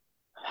something?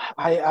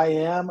 I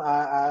am.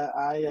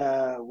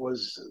 I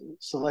was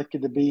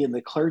selected to be in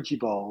the Clergy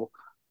Bowl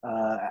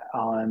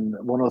on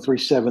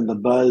 103.7 The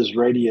Buzz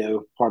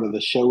Radio, part of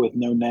the Show with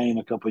No Name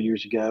a couple of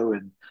years ago,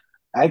 and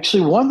I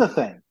actually won the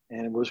thing,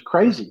 and it was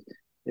crazy.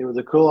 It was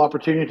a cool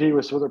opportunity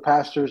with some other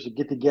pastors to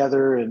get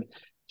together and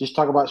just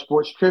talk about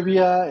sports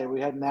trivia, and we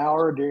had an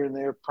hour during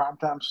their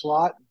primetime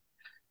slot.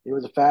 It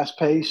was a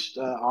fast-paced,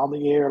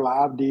 on-the-air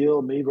live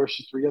deal, me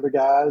versus three other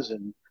guys,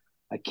 and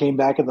I came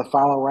back in the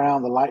final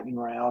round, the lightning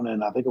round,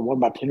 and I think I won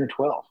by 10 or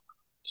 12.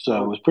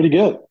 So it was pretty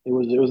good. It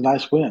was a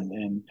nice win,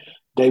 and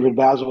David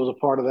Basil was a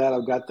part of that.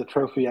 I've got the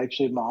trophy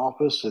actually in my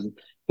office, and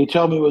he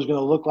told me it was going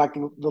to look like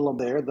the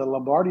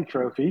Lombardi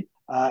Trophy,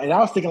 and I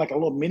was thinking like a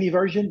little mini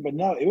version, but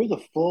no, it was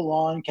a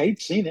full-on.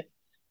 Kate's seen it.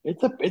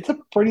 It's a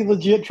pretty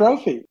legit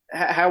trophy.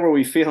 How are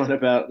we feeling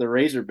about the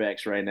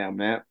Razorbacks right now,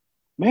 Matt?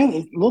 Man,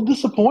 it's a little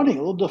disappointing, a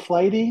little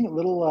deflating, a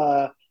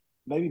little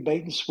maybe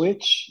bait and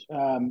switch.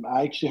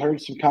 I actually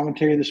heard some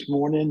commentary this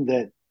morning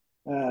that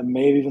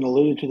may have even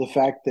alluded to the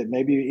fact that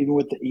maybe even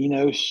with the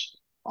Enos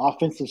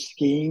offensive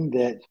scheme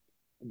that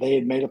they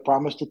had made a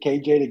promise to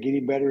KJ to get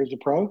him better as a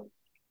pro,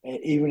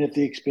 even at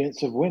the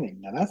expense of winning.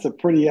 Now that's a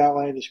pretty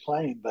outlandish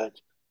claim, but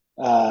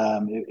Oh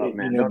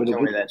man, don't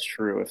tell me that's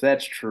true. If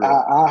that's true,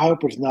 I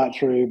hope it's not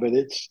true. But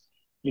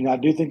I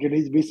do think there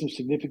needs to be some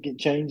significant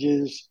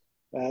changes.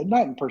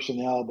 Not in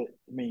personnel, but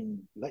I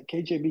mean, let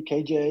KJ be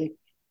KJ.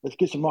 Let's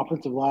get some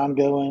offensive line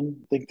going.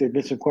 I think there've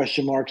been some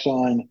question marks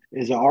on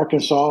is an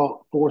Arkansas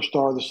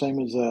 4-star the same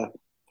as a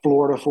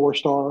Florida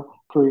 4-star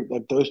recruit,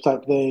 like those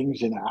type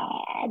things. And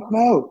I don't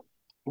know.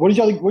 What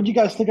do you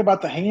guys think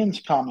about the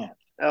hands comment?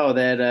 oh,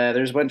 that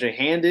there's a bunch of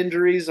hand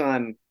injuries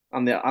on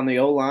the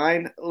O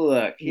line.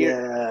 Look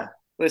here, Yeah.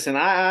 listen,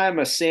 I'm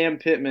a Sam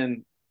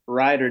Pittman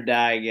ride or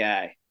die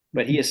guy,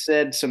 but he has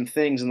said some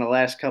things in the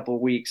last couple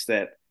of weeks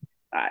that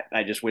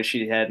I just wish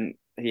he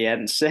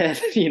hadn't said.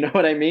 You know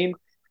what I mean?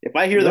 If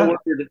I hear the Yeah.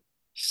 word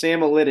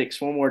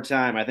Samalytics one more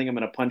time, I think I'm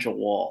going to punch a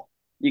wall.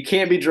 You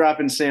can't be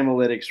dropping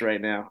Samalytics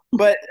right now.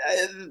 But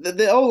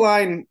the O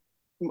line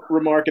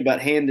remark about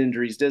hand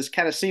injuries does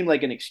kind of seem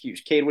like an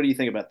excuse. Cade, what do you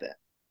think about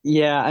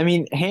Yeah, I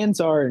mean, hands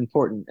are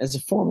important. As a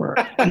former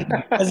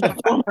as that?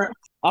 a former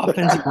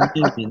offensive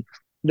lineman,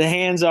 the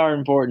hands are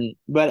important.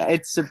 But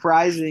it's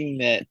surprising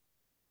that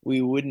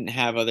we wouldn't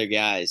have other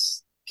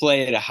guys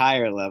play at a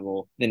higher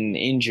level than an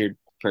injured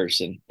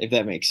person, if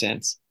that makes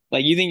sense.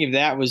 Like you think if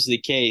that was the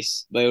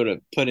case, they would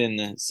have put in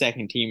the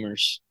second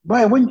teamers.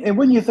 But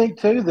when you think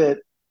too that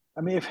I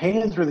mean, if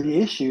hands were the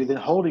issue, then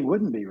holding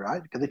wouldn't be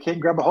right because they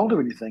can't grab a hold of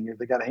anything if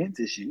they got hands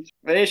issues.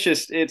 But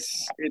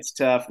it's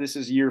tough. This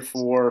is year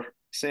 4.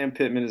 Sam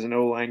Pittman is an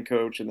O line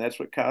coach, and that's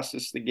what cost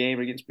us the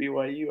game against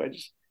BYU.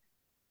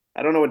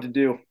 I don't know what to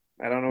do.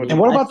 I don't know what And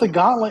to what do. about the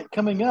gauntlet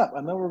coming up? I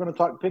know we're going to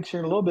talk picture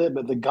in a little bit,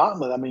 but the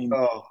gauntlet. I mean,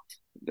 Oh,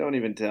 don't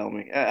even tell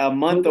me. A Well,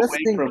 month that's away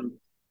the thing.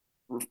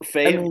 from I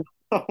fame. mean,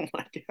 Oh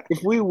my god,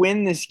 if we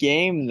win this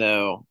game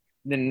though,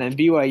 then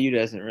BYU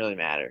doesn't really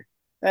matter.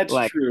 that's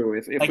Like true.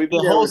 If we like the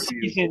beat whole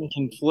LSU, season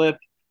can flip.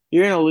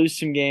 You're gonna lose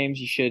some games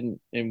you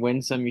shouldn't and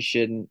win some you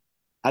shouldn't.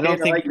 I Cade,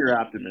 don't I think like your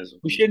optimism.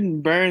 we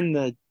shouldn't burn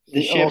the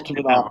the ship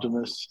ultimate now.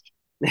 optimist.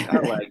 I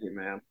like it,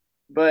 man.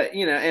 But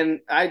and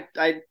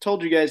I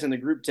told you guys in the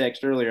group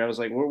text earlier. I was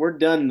like, we're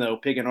done though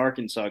picking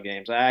Arkansas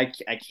games. I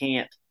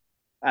can't.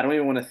 I don't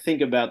even want to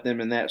think about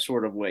them in that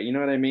sort of way. You know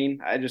what I mean?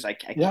 I Yeah.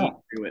 can't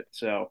do it.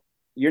 So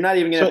you're not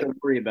even gonna have So to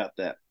worry about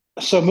that.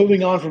 so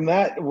moving on from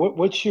that,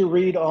 what's your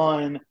read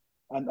on?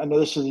 I know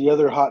this is the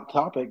other hot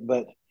topic,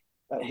 but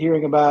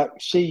hearing about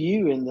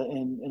CU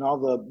and all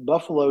the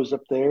Buffaloes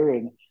up there,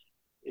 and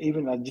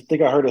even I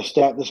think I heard a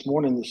stat this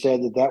morning that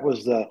said that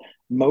was the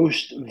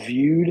most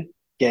viewed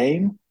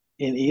game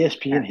in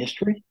ESPN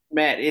history.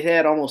 Matt, it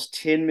had almost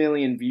 10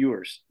 million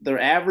viewers. The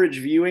average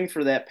viewing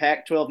for that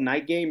Pac-12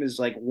 night game is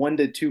like 1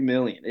 to 2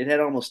 million. It had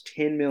almost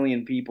 10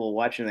 million people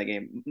watching that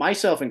game,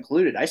 myself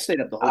included. I stayed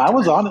up the whole I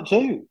was time. on it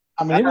too.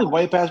 I mean, it was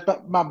way past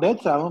my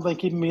bedtime. I don't think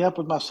keeping me up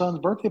with my son's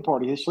birthday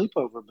party, his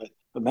sleepover.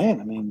 But man,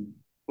 I mean,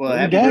 Well, what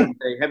a happy game!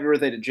 birthday. Happy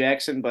birthday to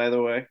Jackson, by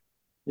the way.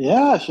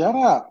 Yeah, shout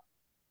out.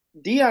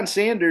 Deion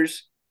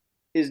Sanders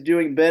is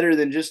doing better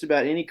than just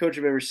about any coach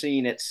I've ever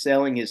seen at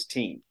selling his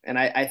team. And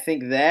I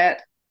think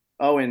that,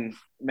 oh, and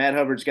Matt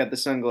Hubbard's got the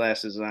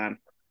sunglasses on.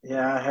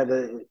 Yeah, I had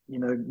to,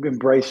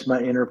 embrace my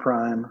inner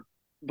prime.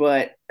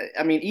 But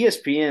I mean,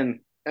 ESPN,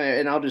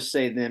 and I'll just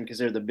say them because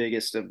they're the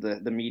biggest of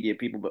the media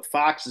people, but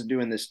Fox is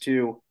doing this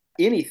too.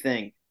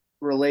 Anything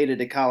related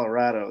to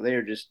Colorado,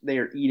 they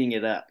are eating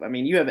it up. I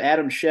mean, you have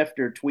Adam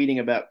Schefter tweeting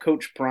about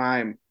Coach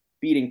Prime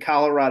beating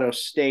Colorado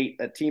State,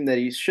 a team that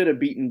he should have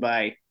beaten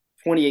by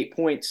 28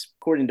 points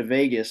according to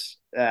Vegas.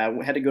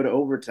 Had to go to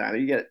overtime.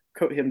 You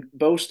got him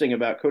boasting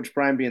about Coach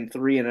Prime being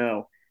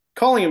 3-0,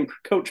 calling him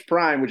Coach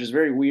Prime, which is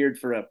very weird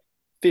for a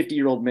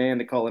 50-year-old man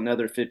to call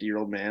another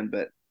 50-year-old man,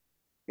 but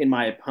in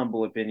my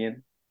humble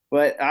opinion.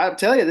 But I'll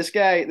tell you, this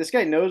guy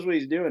knows what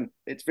he's doing.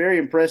 It's very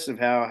impressive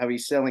how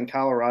he's selling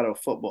Colorado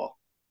football.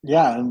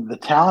 Yeah, and the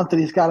talent that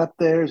he's got up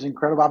there is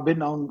incredible. I've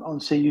been on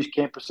CU's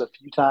campus a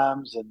few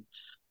times,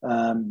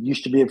 and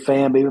used to be a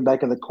fan even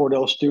back in the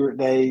Cordell Stewart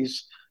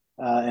days,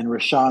 and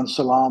Rashawn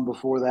Salam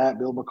before that,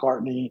 Bill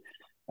McCartney.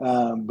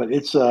 But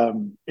it's a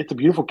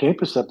beautiful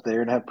campus up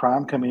there, and have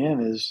Prime come in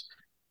is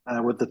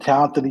with the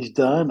talent that he's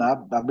done.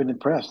 I've been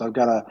impressed. I've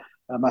got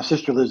my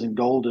sister lives in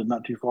Golden,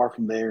 not too far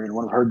from there, and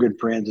one of her good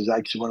friends is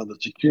actually one of the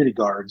security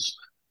guards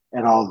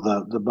at all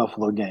the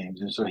Buffalo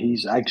games, and so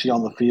he's actually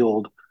on the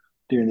field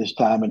during this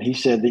time, and he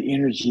said the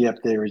energy up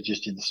there is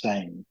just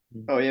insane.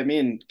 Oh yeah, me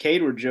and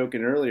Cade were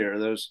joking earlier.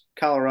 Those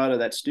Colorado,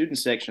 that student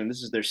section,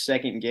 this is their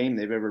second game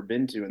they've ever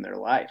been to in their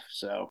life.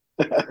 So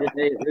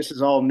this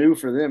is all new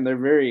for them. They're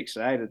very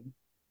excited.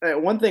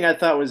 One thing I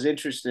thought was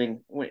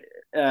interesting,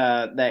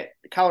 that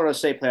Colorado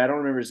State player, I don't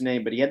remember his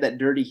name, but he had that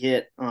dirty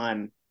hit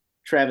on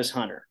Travis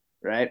Hunter,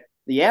 right?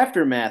 The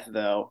aftermath,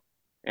 though,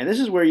 and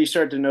this is where you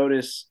start to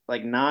notice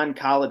like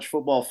non-college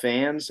football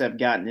fans have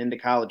gotten into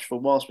college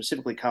football,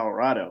 specifically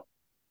Colorado,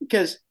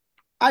 because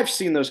I've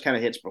seen those kind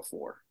of hits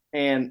before,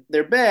 and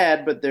they're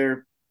bad, but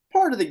they're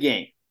part of the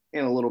game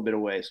in a little bit of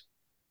ways.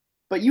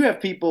 But you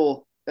have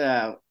people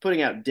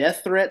putting out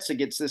death threats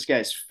against this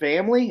guy's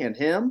family and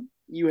him.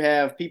 You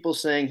have people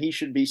saying he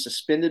should be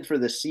suspended for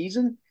the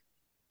season.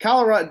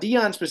 Colorado,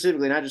 Deion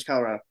specifically, not just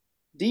Colorado.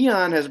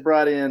 Deion has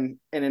brought in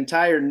an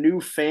entire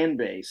new fan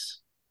base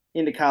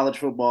into college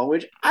football,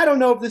 which I don't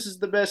know if this is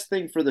the best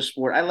thing for the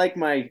sport. I like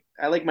my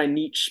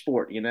niche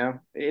sport, you know.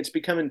 It's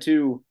becoming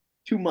too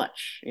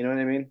much, you know what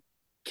I mean?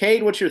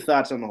 Cade, what's your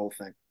thoughts on the whole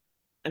thing?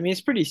 I mean,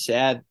 it's pretty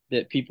sad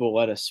that people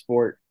let a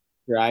sport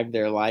drive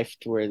their life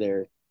to where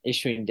they're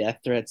issuing death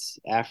threats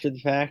after the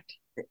fact.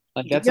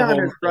 Like that's a Deion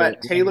whole has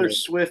brought Taylor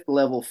Swift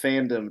level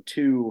fandom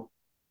to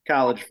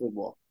college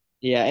football.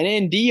 Yeah,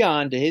 and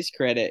Dion, to his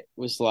credit,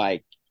 was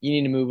like, "You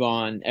need to move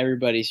on.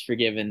 Everybody's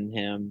forgiven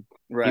him."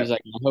 Right. He was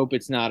like, "I hope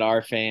it's not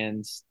our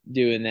fans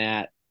doing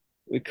that."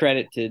 With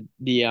credit to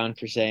Dion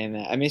for saying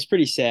that. I mean, it's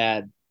pretty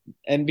sad,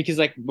 and because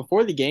like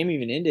before the game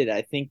even ended,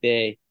 I think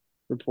they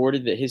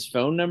reported that his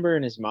phone number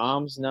and his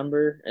mom's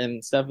number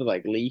and stuff was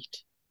like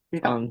leaked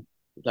on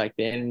like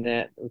the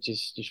internet, which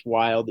is just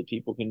wild that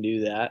people can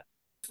do that.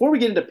 Before we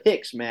get into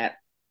picks, Matt,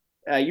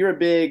 you're a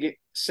big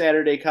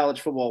Saturday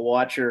college football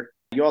watcher.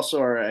 You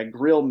also are a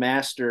grill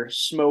master,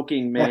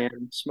 smoking man,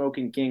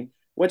 smoking king.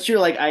 What's your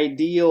like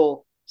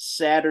ideal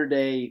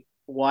Saturday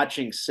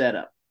watching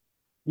setup?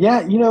 Yeah,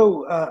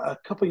 a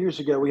couple of years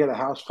ago we had a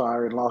house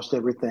fire and lost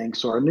everything.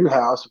 So our new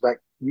house, in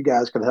fact, you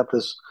guys could help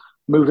us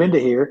move into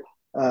here,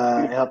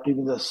 helped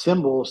even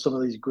assemble some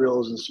of these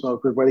grills and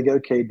smokers. Way to go,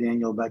 Kay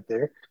Daniel back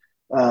there.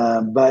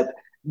 But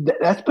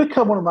that's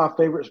become one of my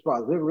favorite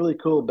spots. We have a really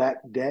cool back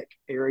deck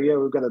area.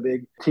 We've got a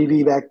big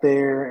TV back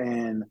there,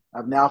 and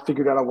I've now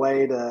figured out a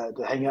way to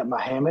hang up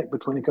my hammock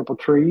between a couple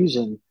trees.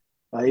 And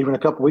even a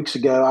couple weeks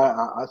ago,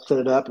 I set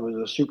it up. It was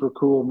a super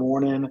cool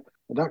morning,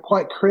 not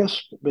quite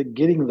crisp, but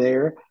getting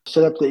there.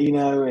 Set up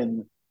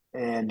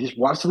and just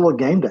watched a little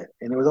game day.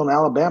 And it was on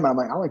Alabama. I'm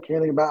like, I don't care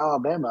anything about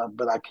Alabama,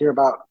 but I care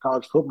about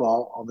college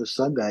football on this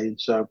Sunday.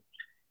 And so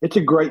it's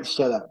a great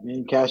setup. Me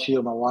and Cassie,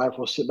 my wife,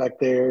 will sit back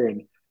there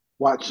and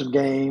watch some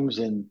games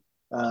and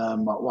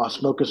while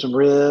smoking some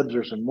ribs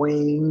or some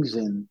wings,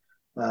 and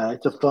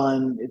it's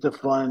a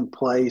fun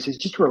place. It's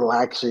just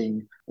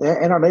relaxing,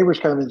 and our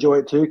neighbors kind of enjoy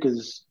it too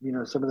because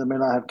some of them may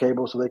not have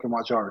cable, so they can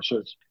watch ours.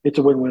 So it's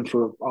a win-win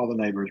for all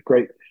the neighbors.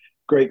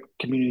 Great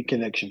community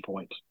connection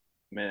point.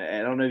 Man,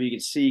 I don't know if you can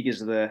see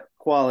because the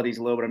quality's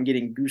low, but I'm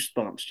getting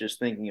goosebumps just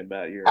thinking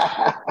about your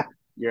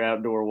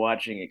outdoor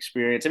watching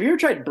experience. Have you ever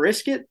tried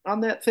brisket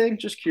on that thing?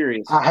 Just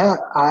curious. I have.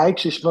 I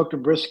actually smoked a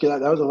brisket.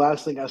 That was the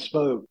last thing I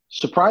smoked.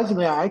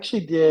 Surprisingly, I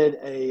actually did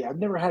I've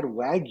never had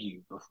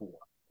Wagyu before.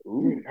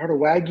 Ooh. Heard of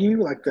Wagyu,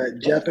 like that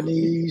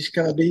Japanese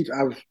kind of beef?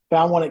 I've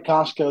found one at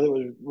Costco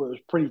that was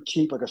pretty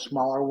cheap, like a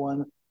smaller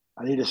one.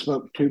 I need to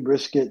smoke 2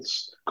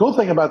 briskets. Cool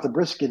thing about the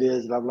brisket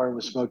is that I've learned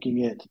with smoking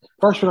it.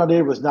 First one I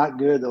did was not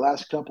good. The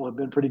last couple have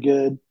been pretty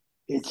good.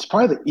 It's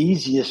probably the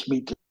easiest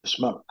meat to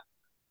smoke.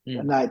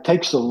 And now it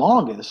takes the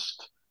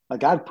longest.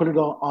 Like I'd put it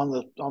on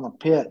the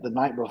pit the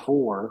night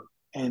before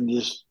and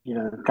just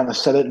kind of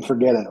set it and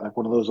forget it, like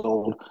one of those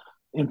old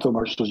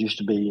infomercials used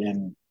to be.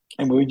 And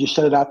we just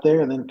set it out there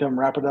and then come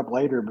wrap it up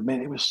later. But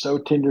man, it was so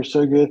tender,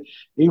 so good.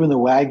 Even the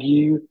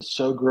Wagyu,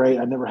 so great.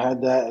 I never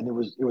had that, and it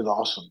was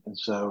awesome. And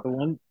so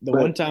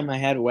one time I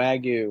had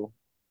Wagyu,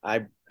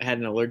 I had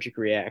an allergic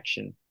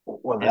reaction.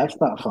 Well, that's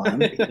not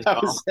fun.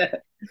 How was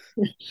that?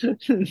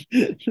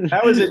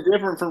 How is it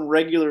different from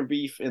regular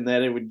beef in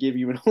that it would give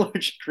you an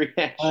allergic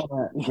reaction?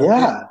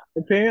 Yeah.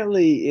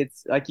 Apparently,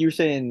 it's like you were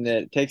saying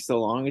that it takes the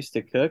longest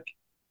to cook,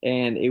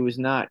 and it was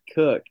not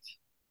cooked.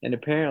 And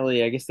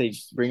apparently, I guess they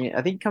bring it,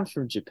 I think it comes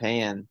from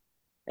Japan,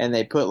 and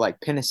they put like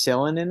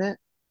penicillin in it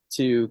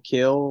to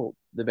kill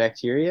the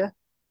bacteria.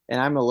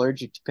 And I'm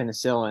allergic to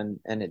penicillin,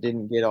 and it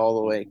didn't get all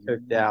the way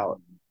cooked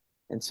out.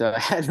 And so I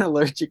had an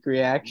allergic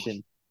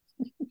reaction.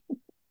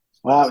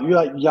 Well,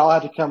 y'all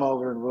have to come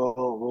over and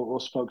we'll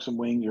smoke some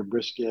wings or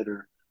brisket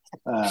or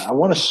I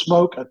want to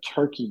smoke a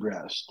turkey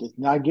breast. It's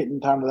not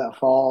getting time to that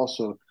fall,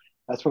 so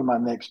that's one of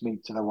my next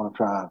meats that I want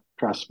to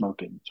try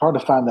smoking. It's hard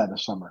to find that in the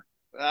summer.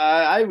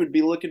 I would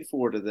be looking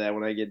forward to that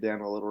when I get down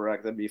to Little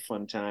Rock. That'd be a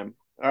fun time.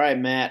 All right,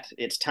 Matt,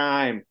 it's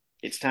time.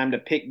 It's time to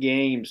pick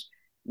games.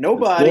 Let's do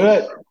Nobody,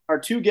 it. our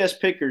two guest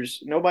pickers,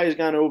 nobody's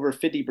gone over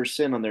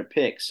 50% on their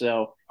picks.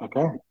 So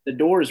Okay. the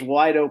door is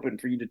wide open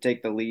for you to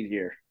take the lead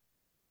here.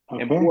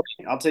 And Okay. boy,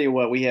 I'll tell you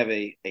what, we have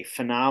a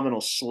phenomenal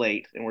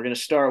slate. And we're going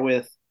to start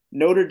with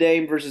Notre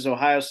Dame versus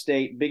Ohio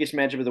State, biggest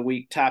matchup of the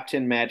week, top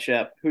 10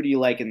 matchup. Who do you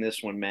like in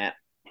this one, Matt?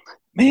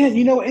 Man,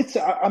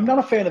 I'm not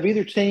a fan of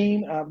either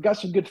team. I've got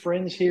some good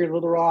friends here in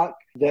Little Rock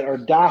that are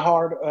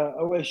diehard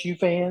OSU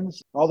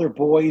fans. All their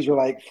boys are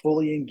like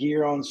fully in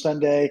gear on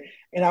Sunday,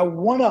 and I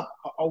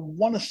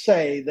wanna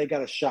say they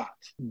got a shot,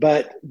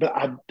 but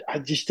I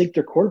just think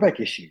their quarterback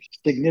issues,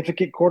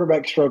 significant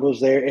quarterback struggles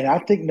there, and I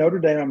think Notre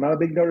Dame. I'm not a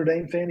big Notre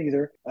Dame fan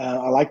either.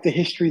 I like the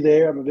history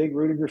there. I'm a big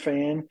Rudiger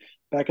fan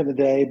back in the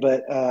day,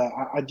 but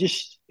I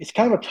just it's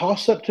kind of a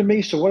toss up to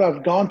me. So what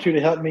I've gone to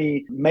help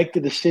me make the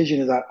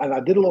decision is I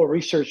did a little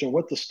research on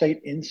what the state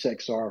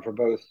insects are for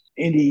both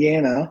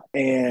Indiana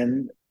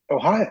and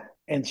Ohio,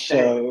 and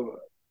so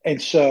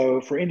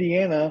for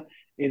Indiana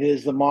it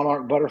is the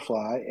monarch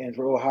butterfly, and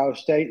for Ohio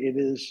State it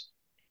is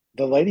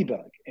the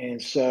ladybug,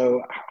 and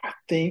so I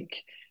think.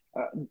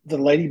 The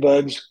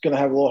ladybug's going to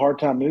have a little hard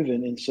time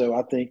moving, and so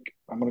I think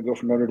I'm going to go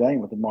for Notre Dame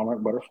with the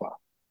monarch butterfly.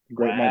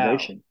 Great Wow.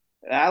 migration.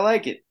 I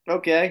like it.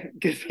 Okay,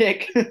 good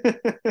pick. Yeah,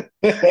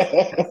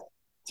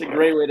 It's a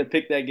great way to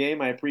pick that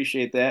game. I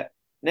appreciate that.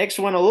 Next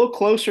one, a little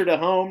closer to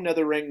home,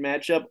 another ranked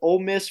matchup: Ole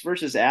Miss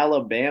versus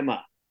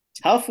Alabama.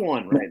 Tough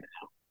one right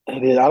I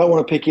don't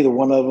want to pick either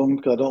one of them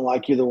because I don't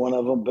like either one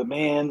of them. But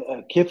man,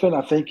 Kiffin,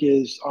 I think,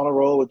 is on a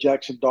roll with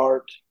Jackson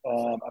Dart.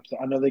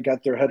 I know they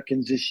got their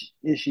Hudkins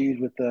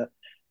issues with the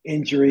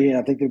injury, and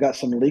I think they've got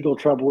some legal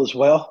trouble as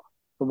well,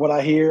 from what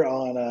I hear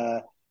on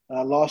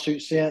a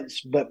lawsuit since.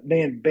 But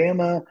man,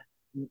 Bama,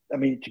 I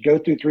mean, to go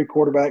through three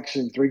quarterbacks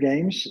in 3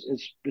 games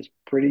is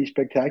pretty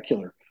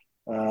spectacular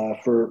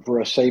for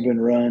a Saban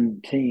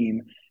run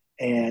team.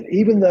 And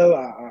even though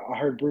I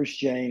heard Bruce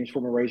James,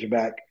 former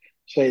Razorback,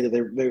 say that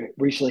they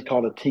recently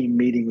called a team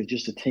meeting with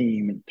just a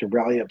team to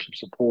rally up some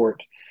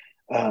support.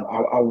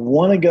 I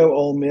want to go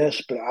Ole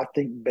Miss, but I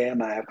think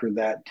Bama after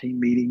that team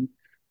meeting,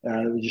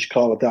 we just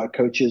call without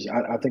coaches.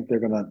 I think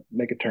they're going to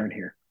make a turn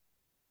here.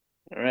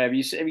 now. All right, have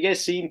you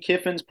guys seen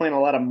Kiffin's playing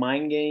a lot of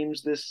mind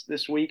games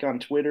this week on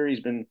Twitter? He's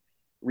been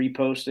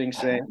reposting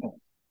saying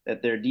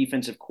that their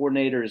defensive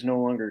coordinator is no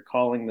longer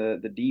calling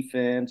the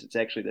defense. It's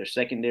actually their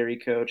secondary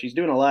coach. He's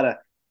doing a lot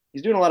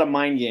of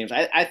mind games.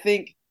 I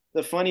think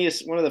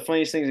one of the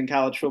funniest things in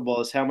college football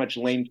is how much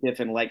Lane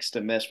Kiffin likes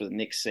to mess with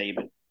Nick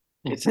Saban.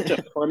 It's such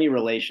a funny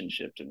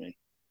relationship to me.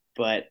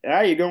 But all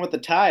right, you're going with the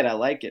Tide. I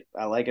like it.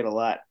 I like it a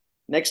lot.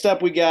 Next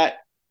up, we got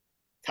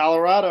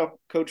Colorado,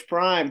 Coach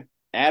Prime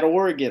at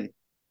Oregon.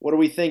 What are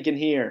we thinking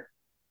here?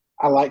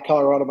 I like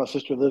Colorado. My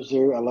sister lives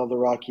there. I love the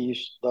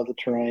Rockies, love the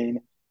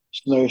terrain.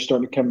 Snow's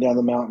starting to come down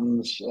the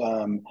mountains,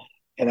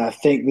 and I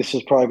think this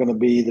is probably going to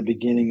be the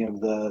beginning of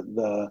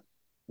the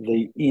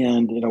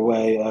end, in a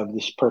way, of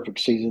this perfect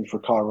season for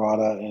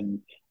Colorado. And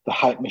the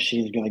hype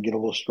machine is going to get a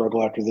little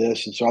struggle after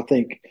this. And so I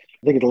think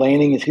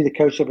Lanning, is he the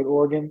coach up at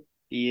Oregon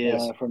He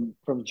is.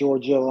 from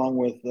Georgia, along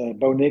with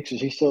Bo Nix? Is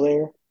he still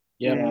there?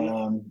 Yep.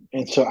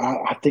 And so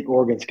I think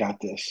Oregon's got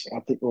this.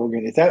 I think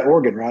Oregon. It's at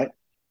Oregon, right? I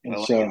And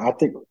like so it.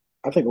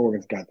 I think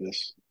Oregon's got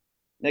this.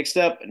 Next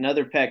up,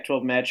 another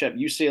Pac-12 matchup: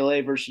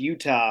 UCLA versus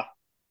Utah.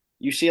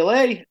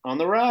 UCLA on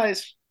the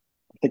rise.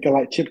 I think I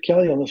like Chip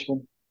Kelly on this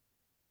one.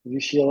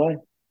 UCLA.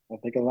 I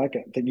think I like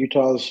it. I think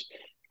Utah's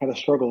had a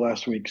struggle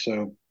last week.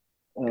 So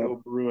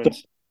Go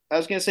Bruins. I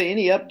was gonna say,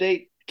 any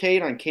update,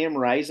 Kate, on Cam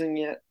Rising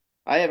yet?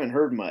 I haven't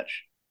heard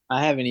much.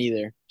 I haven't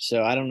either,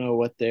 so I don't know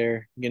what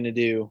they're gonna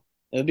do.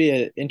 It'll be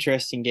an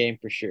interesting game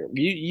for sure.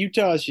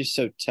 Utah is just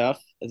so tough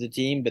as a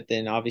team, but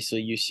then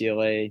obviously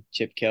UCLA,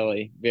 Chip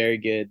Kelly, very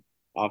good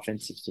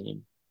offensive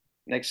team.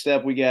 Next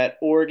up, we got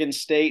Oregon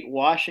State,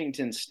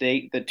 Washington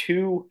State, the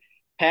two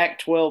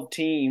Pac-12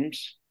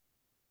 teams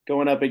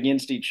going up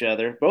against each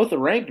other. Both are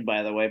ranked,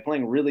 by the way,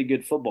 playing really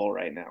good football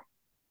right now.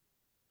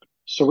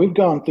 so we've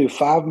gone through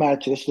 5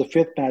 matches. This is the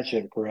fifth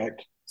matchup,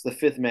 correct? It's the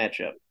fifth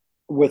matchup.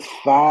 With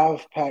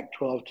 5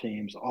 Pac-12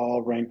 teams,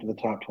 all ranked in the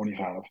top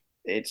 25.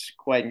 It's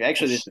quite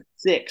actually this is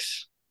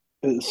six.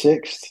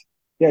 Sixth.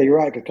 Yeah, you're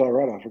right. Because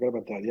Colorado, I forgot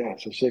about that. Yeah,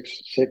 so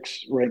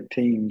six ranked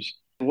teams.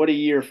 What a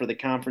year for the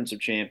Conference of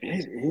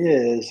Champions. It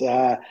is.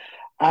 I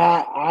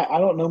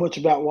don't know much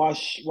about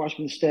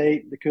Washington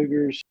State, the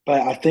Cougars,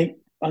 but I think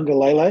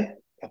Ungalele.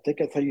 I think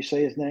that's how you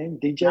say his name,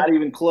 DJ. Not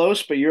even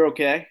close, but you're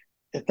okay.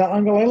 It's not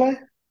Ungalele.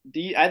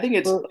 I think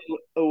it's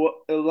Or-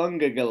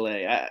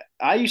 Ilungagale.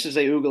 I used to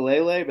say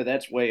Ugalele, but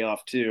that's way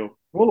off too.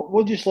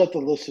 We'll just let the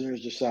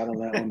listeners decide on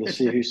that one to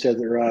see who said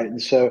it right.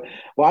 And so,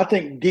 well, I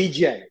think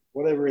DJ,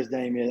 whatever his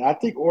name is, I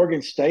think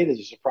Oregon State is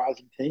a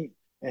surprising team,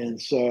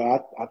 and so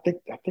I think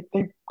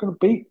they're going to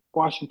beat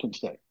Washington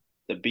State.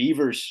 The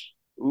Beavers.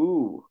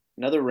 Ooh,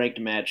 another ranked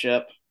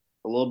matchup.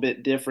 A little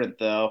bit different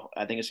though.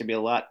 I think it's gonna be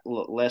a lot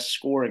less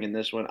scoring in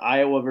this one.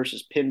 Iowa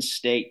versus Penn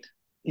State.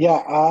 Yeah,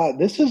 I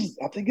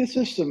think this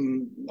is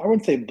some, I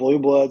wouldn't say blue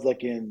bloods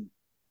like in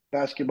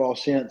basketball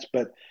sense,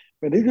 but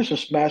these are some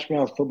smash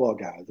mouth football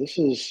guys.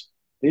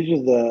 These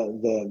are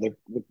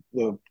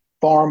the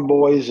farm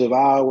boys of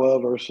Iowa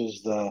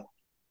versus the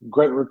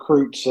great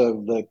recruits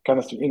of the kind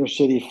of inner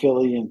city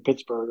Philly and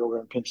Pittsburgh over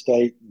in Penn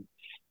State.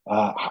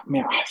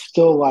 Man, I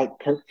still like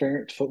Kirk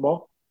Ferentz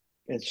football,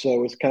 and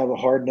so it's kind of a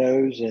hard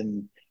nose,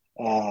 and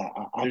There's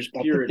I think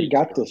we purity.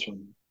 got this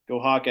one. Go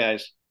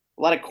Hawkeyes.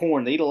 A lot of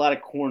corn. They eat a lot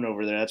of corn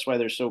over there. That's why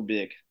they're so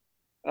big.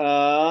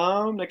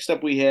 Next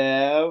up we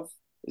have,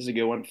 this is a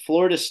good one.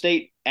 Florida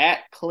State at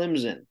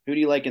Clemson. Who do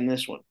you like in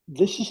this one?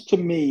 This is to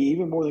me,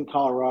 even more than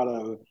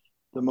Colorado,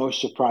 the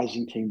most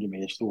surprising team to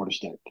me is Florida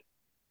State.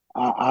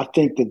 I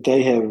think that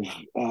they have,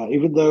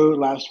 even though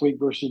last week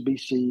versus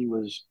BC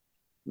was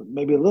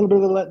maybe a little bit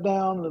of a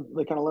letdown,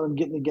 they kind of let them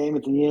get in the game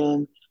at the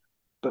end.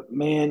 But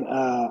man,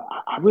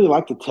 I really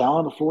like the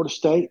talent of Florida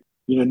State.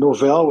 You know,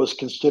 Norvell was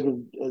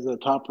considered as a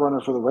top runner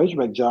for the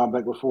Razorback job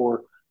back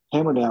before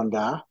Hammerdown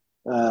guy,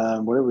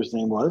 whatever his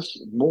name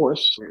was,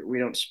 Morris. We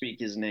don't speak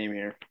his name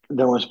here.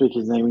 Don't want to speak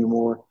his name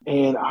anymore.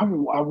 And I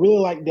really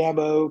like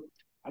Dabo.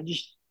 I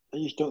just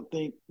don't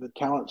think the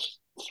talent's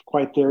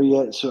quite there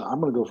yet. So I'm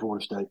going to go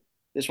Florida State.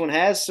 This one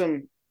has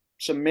some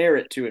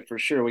merit to it for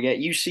sure. We got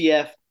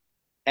UCF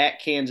at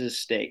Kansas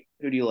State.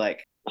 Who do you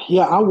like?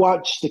 Yeah, I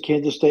watched the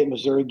Kansas State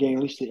Missouri game,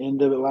 at least the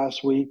end of it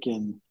last week,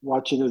 and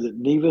watching it at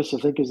Nevis, I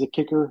think is the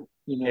kicker.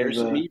 You know,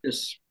 Harrison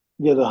Nevis.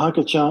 Yeah, the hunk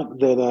of chunk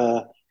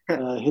that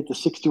hit the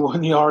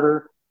 61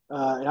 yarder.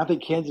 And I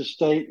think Kansas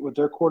State with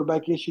their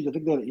quarterback issues, I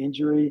think they had an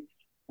injury,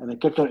 and they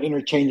kept on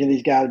interchanging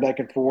these guys back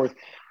and forth.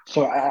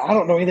 So I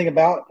don't know anything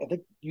about. I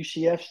think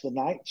UCF's the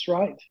Knights,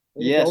 right?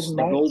 Yes, the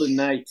Golden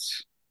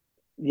Knights.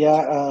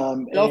 Yeah,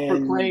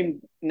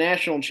 self-proclaimed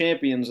national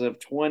champions of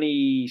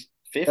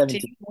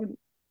 2015,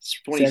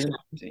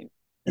 2017.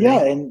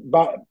 Yeah, and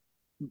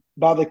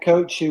by the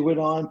coach who went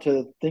on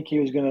to think he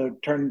was going to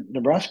turn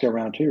Nebraska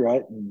around too,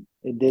 right? And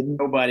it didn't.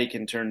 Nobody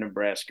can turn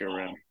Nebraska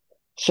around.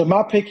 So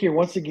my pick here,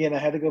 once again, I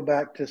had to go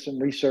back to some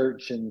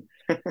research and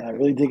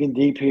really digging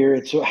deep here,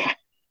 and so I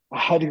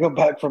had to go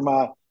back for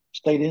my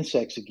state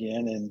insects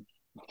again. And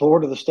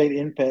Florida, the state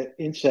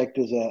insect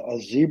is a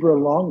zebra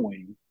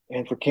longwing.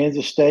 And for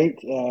Kansas State,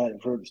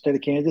 for the state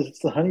of Kansas, it's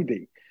the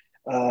honeybee.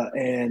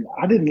 And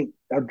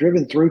I've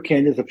driven through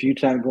Kansas a few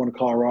times going to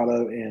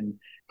Colorado, and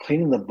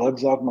cleaning the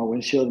bugs off my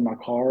windshield in my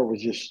car was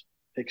just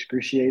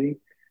excruciating.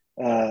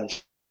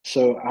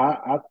 So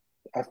I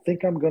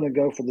think I'm going to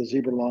go for the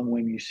zebra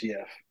longwing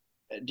UCF.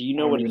 Do you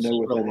know what a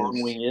zebra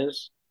longwing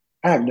is?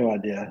 I have no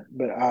idea,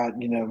 but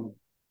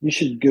you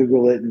should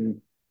Google it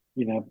and,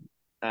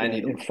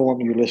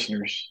 inform your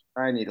listeners.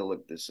 I need to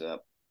look this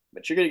up.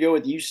 But you're going to go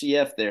with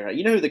UCF there.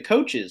 You know who the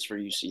coach is for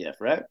UCF,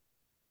 right?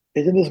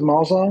 Isn't this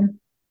Malzahn?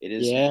 It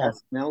is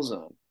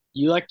Malzahn.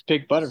 You like to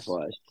pick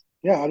butterflies.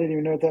 Yeah, I didn't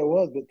even know what that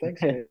was, but thanks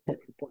for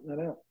pointing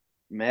that out.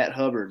 Matt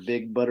Hubbard,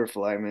 big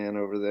butterfly man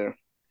over there.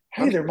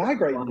 Hey, they're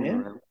migrating,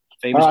 man.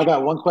 All right, I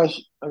got one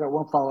question. I got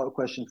one follow-up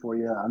question for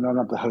you. I know I'm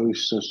not the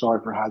host, so sorry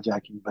for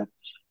hijacking, but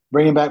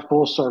bringing back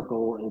full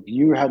circle, if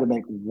you had to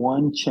make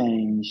one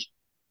change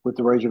with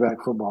the Razorback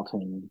football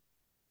team,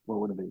 what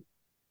would it be?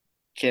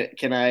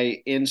 Can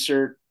I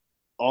insert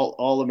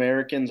all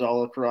Americans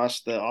all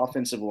across the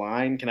offensive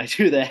line? Can I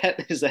do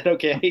that? Is that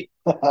okay?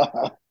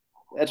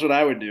 That's what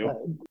I would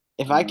do.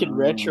 If I could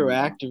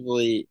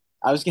retroactively,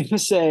 I was going to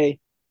say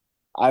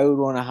I would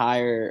want to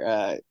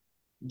hire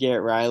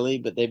Garrett Riley,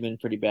 but they've been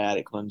pretty bad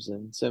at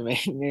Clemson, so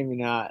maybe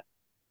not.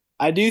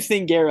 I do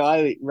think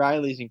Garrett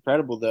Riley's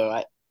incredible, though.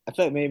 I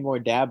feel like maybe more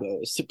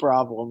Dabo is the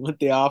problem with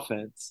the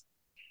offense.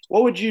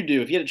 What would you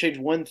do if you had to change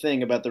one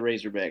thing about the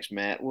Razorbacks,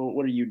 Matt?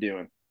 What are you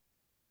doing?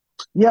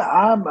 Yeah,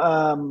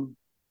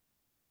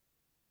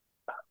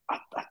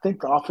 I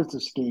think the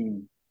offensive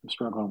scheme I'm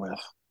struggling with.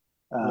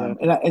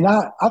 And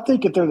I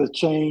think if there's a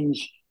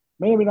change,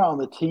 maybe not on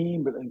the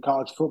team, but in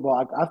college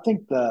football, I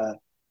think the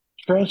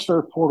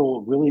transfer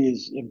portal really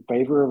is in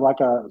favor of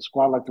like a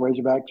squad like the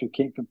Razorbacks who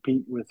can't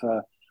compete with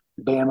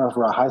Bama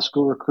for a high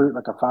school recruit,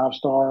 like a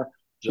 5-star.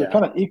 So it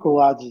kind of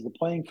equalizes the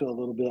playing field a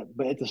little bit.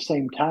 But at the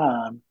same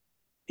time,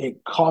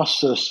 it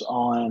costs us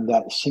on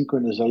that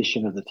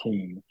synchronization of the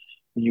team.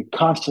 You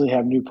constantly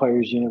have new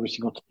players in every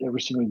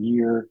single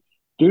year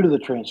due to the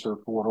transfer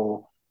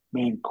portal.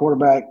 Man,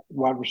 quarterback,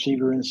 wide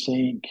receiver in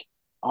sync,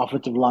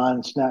 offensive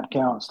line, snap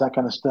counts, that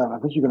kind of stuff. I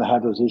think you're going to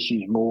have those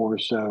issues more.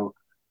 So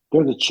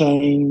there's a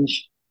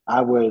change.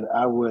 I would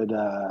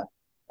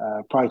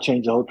probably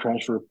change the whole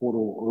transfer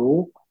portal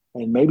rule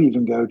and maybe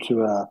even go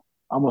to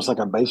almost like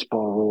a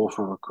baseball rule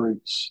for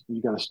recruits.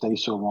 You got to stay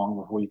so long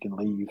before you can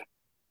leave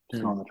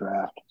on the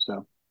draft.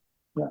 So,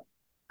 yeah.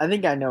 I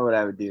think I know what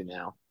I would do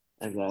now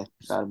as I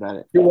thought about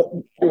it. You're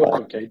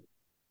welcome, Kate.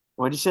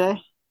 What'd you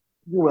say?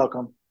 You're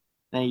welcome.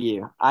 Thank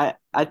you. I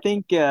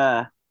think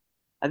I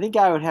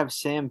would have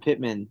Sam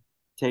Pittman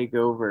take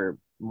over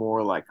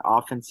more like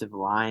offensive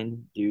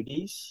line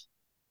duties.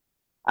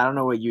 I don't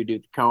know what you do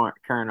with the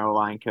current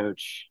O-line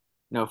coach.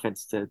 No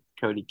offense to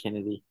Cody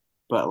Kennedy,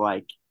 but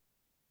like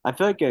I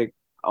feel like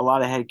a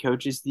lot of head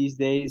coaches these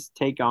days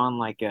take on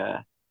like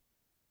a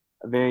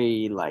a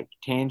very like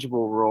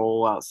tangible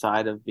role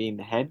outside of being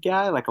the head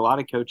guy. Like a lot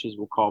of coaches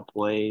will call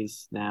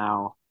plays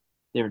now,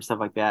 different stuff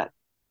like that.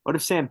 What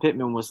if Sam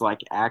Pittman was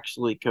like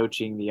actually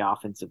coaching the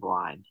offensive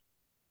line?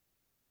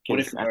 What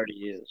if Because he already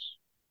is?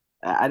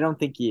 I don't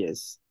think he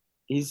is.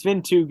 He's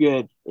been too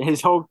good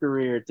his whole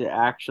career to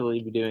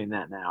actually be doing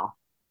that now.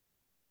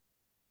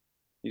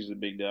 He's the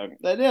big dog.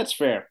 That's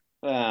fair.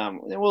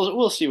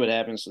 We'll see what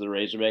happens to the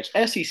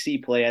Razorbacks.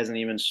 SEC play hasn't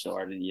even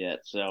started yet,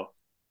 so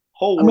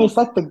whole I mean,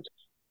 world.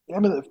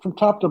 it's like from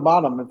top to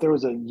bottom, if there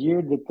was a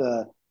year that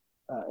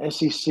the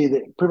SEC,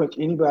 that pretty much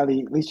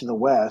anybody, at least in the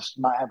West,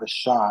 might have a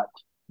shot,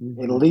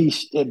 at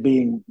least it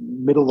being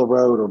middle of the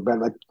road or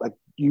better. Like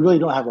you really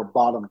don't have a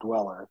bottom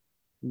dweller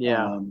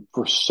Yeah.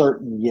 for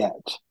certain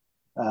yet.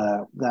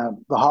 Now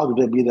the Hogs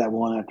did be that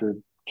one after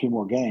two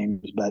more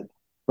games, but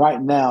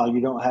right now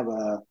you don't have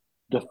a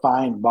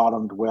defined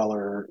bottom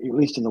dweller, at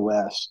least in the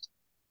West.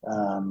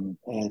 And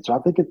so I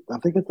think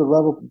at the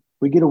level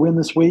we get a win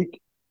this week,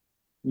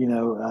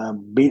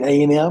 beat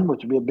A&M,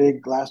 which would be a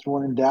big last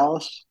one in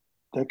Dallas.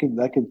 That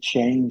could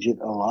change it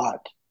a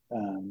lot.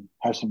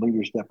 Have some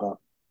leaders step up.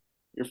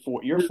 You're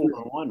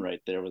 4-1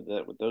 right there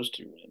with those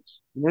two wins.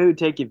 You know who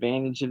take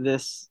advantage of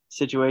this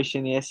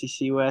situation in the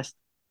SEC West?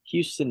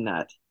 Houston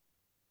Nutt.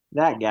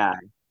 That guy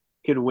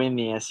could win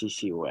the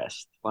SEC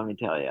West, let me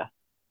tell you.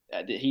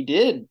 He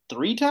did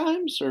 3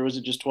 times, or was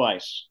it just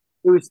twice?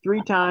 It was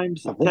 3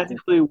 times. I think-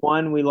 Technically,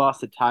 one we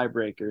lost a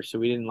tiebreaker, so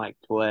we didn't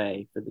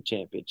play for the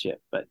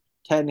championship. But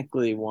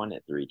technically, won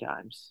it 3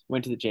 times.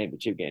 Went to the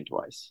championship game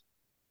twice.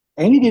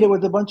 And he did it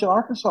with a bunch of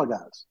Arkansas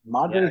guys.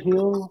 Madre Yeah.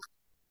 Hill,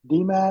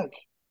 DMAC,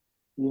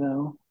 you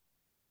know.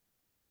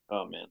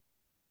 Oh man,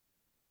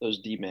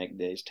 those DMAC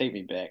days take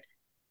me back.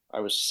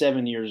 I was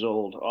 7 years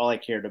old. All I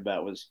cared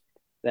about was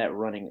that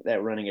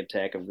running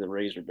attack of the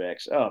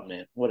Razorbacks. Oh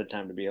man, what a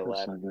time to be That's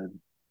alive. so good.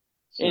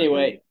 So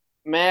Anyway,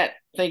 good. Matt,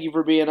 thank you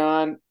for being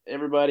on.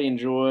 Everybody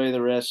enjoy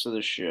the rest of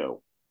the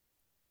show.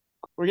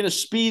 We're going to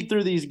speed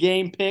through these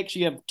game picks.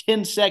 You have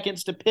 10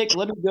 seconds to pick.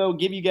 Let me go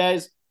give you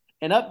guys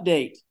an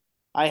update.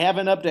 I have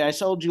an update. I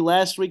told you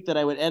last week that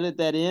I would edit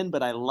that in,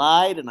 but I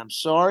lied, and I'm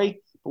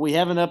sorry. But we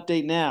have an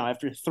update now.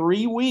 After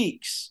 3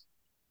 weeks,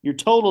 your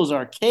totals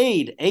are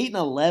Cade,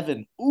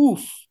 8-11.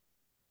 Oof.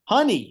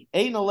 Honey,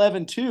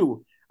 8-11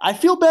 too. I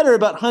feel better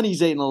about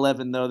Honey's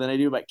 8-11 though than I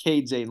do about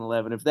Cade's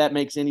 8-11, if that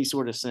makes any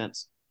sort of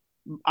sense.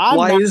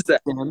 Why is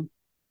that? 10,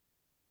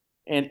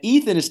 and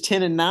Ethan is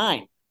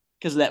 10-9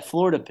 because of that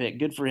Florida pick.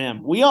 Good for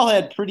him. We all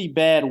had pretty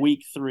bad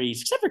week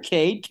 3s, except for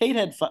Cade. Cade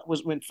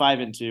went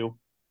 5-2,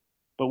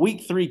 but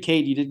week 3,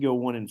 Cade, you did go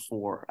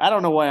 1-4. I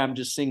don't know why I'm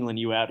just singling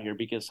you out here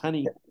because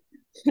Honey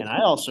and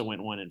I also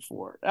went 1-4.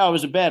 Oh, it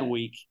was a bad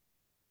week.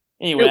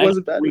 Anyway, It was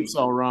a bad week's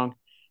week. all wrong.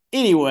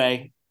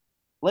 Anyway,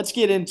 let's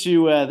get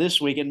into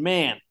this week. And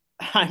man,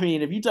 I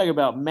mean, if you talk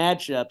about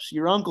matchups,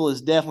 your uncle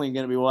is definitely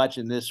going to be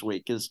watching this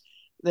week because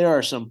there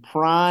are some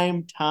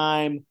prime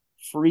time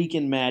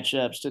freaking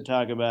matchups to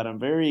talk about. I'm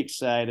very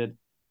excited.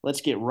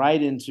 Let's get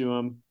right into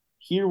them.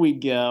 Here we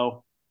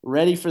go.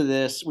 Ready for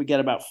this. We got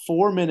about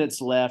 4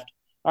 minutes left.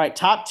 All right,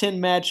 top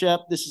 10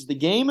 matchup. This is the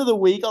game of the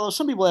week, although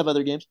some people have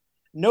other games.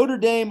 Notre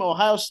Dame,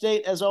 Ohio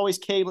State. As always,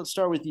 Cade, let's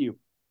start with you.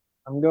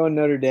 I'm going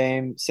Notre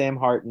Dame. Sam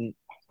Hartman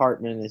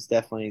is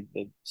definitely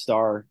the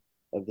star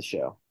of the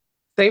show.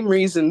 Same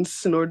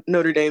reasons,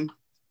 Notre Dame.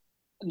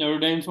 Notre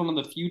Dame's one of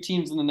the few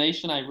teams in the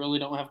nation I really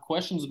don't have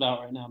questions about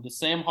right now. The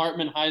Sam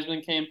Hartman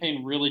Heisman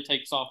campaign really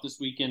takes off this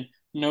weekend.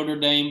 Notre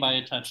Dame by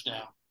a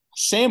touchdown.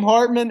 Sam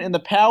Hartman and the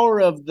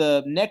power of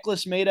the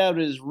necklace made out of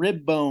his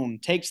rib bone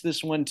takes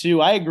this one too.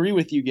 I agree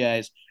with you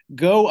guys.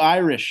 Go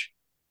Irish.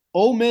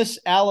 Ole Miss,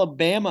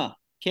 Alabama.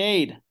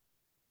 Cade.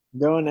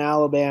 Going to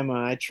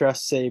Alabama. I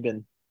trust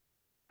Saban.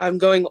 I'm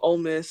going Ole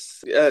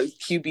Miss.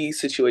 QB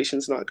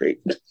situation's not great.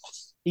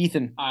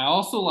 Ethan. I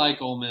also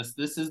like Ole Miss.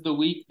 This is the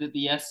week that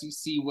the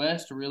SEC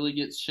West really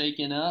gets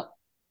shaken up.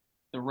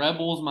 The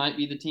Rebels might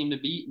be the team to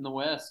beat in the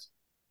West.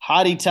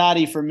 Hotty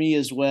toddy for me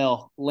as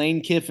well.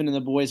 Lane Kiffin and the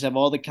boys have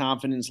all the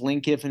confidence.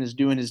 Lane Kiffin is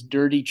doing his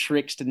dirty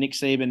tricks to Nick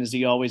Saban as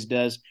he always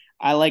does.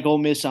 I like Ole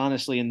Miss,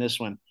 honestly, in this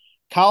one.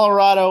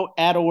 Colorado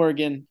at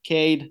Oregon.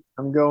 Cade.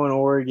 I'm going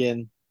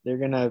Oregon. They're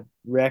going to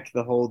wreck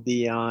the whole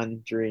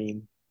Deion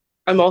dream.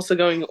 I'm also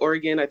going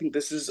Oregon. I think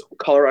this is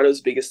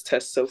Colorado's biggest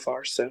test so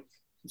far. So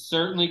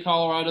certainly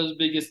Colorado's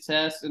biggest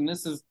test, and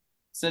this is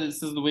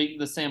the week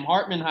the Sam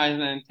Hartman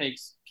Heisman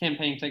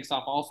campaign takes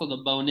off. Also, the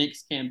Bo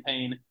Nix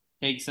campaign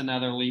takes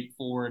another leap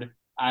forward.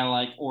 I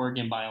like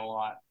Oregon by a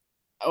lot.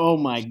 Oh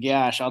my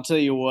gosh, I'll tell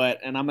you what,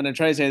 and I'm going to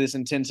try to say this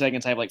in 10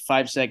 seconds. I have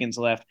 5 seconds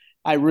left.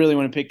 I really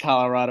want to pick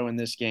Colorado in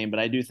this game, but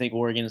I do think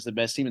Oregon is the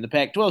best team in the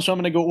Pac-12, so I'm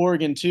going to go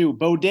Oregon too.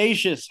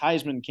 Bodacious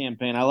Heisman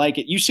campaign. I like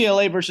it.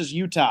 UCLA versus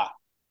Utah.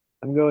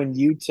 I'm going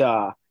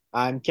Utah.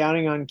 I'm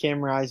counting on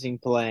Cam Rising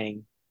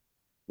playing.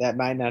 That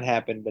might not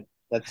happen,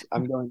 but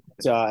I'm going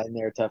Utah, and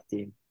they're a tough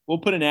team. We'll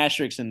put an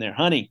asterisk in there.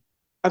 Honey.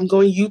 I'm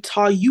going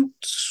Utah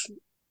Utes.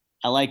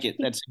 I like it.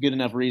 That's a good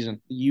enough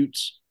reason. The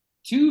Utes.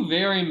 Two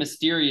very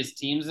mysterious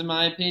teams, in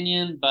my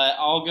opinion, but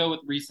I'll go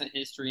with recent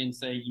history and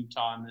say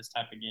Utah in this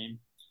type of game.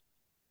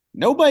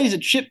 Nobody's a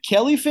Chip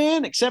Kelly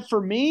fan except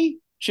for me.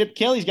 Chip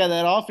Kelly's got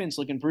that offense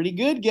looking pretty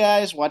good,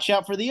 guys. Watch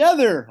out for the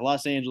other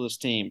Los Angeles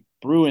team.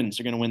 Bruins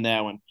are going to win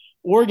that one.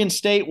 Oregon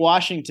State,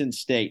 Washington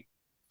State.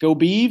 Go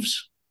Beavs.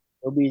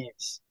 Go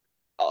Beavs.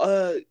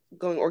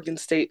 Going Oregon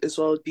State as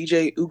well.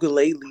 DJ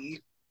Ugalele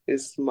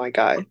is my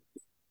guy.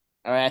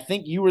 All right, I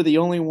think you were the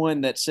only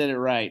one that said it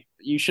right.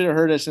 You should have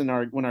heard us when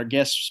our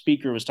guest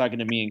speaker was talking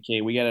to me and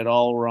Kay. We got it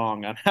all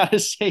wrong on how to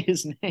say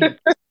his name.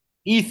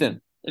 Ethan.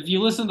 If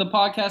you listen to the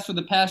podcast for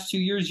the past 2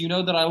 years, you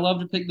know that I love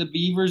to pick the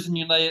Beavers, and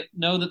you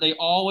know that they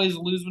always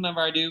lose whenever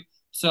I do.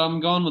 So I'm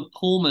going with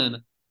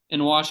Pullman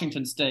in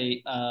Washington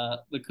State,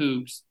 the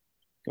Cougs.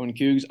 Going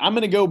Cougs. I'm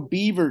going to go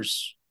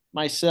Beavers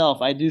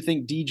myself. I do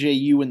think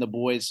DJU and the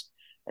boys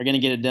are going to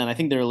get it done. I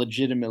think they're a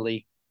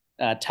legitimately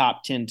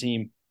top 10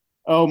 team.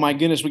 Oh, my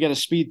goodness. We got to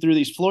speed through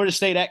these. Florida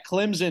State at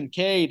Clemson.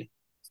 Cade.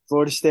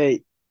 Florida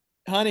State.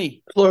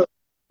 Honey.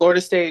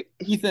 Florida State.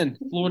 Ethan.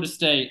 Florida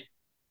State.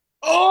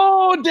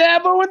 Oh,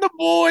 Dabo and the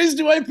boys.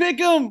 Do I pick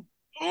them?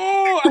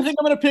 Oh, I think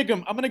I'm going to pick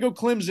them. I'm going to go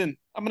Clemson.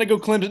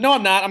 No,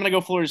 I'm not. I'm going to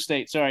go Florida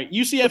State. Sorry.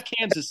 UCF,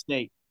 Kansas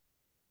State.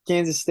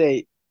 Kansas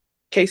State.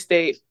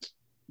 K-State.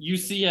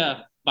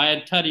 UCF by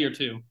a tutty or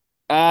two.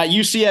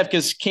 UCF,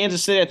 because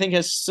Kansas State, I think,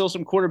 has still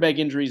some quarterback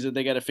injuries that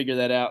they got to figure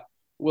that out.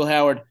 Will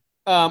Howard.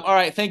 All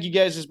right. Thank you,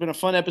 guys. It's been a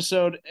fun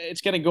episode. It's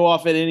going to go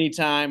off at any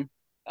time.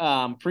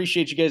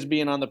 Appreciate you guys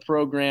being on the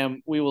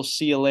program. We will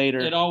see you later.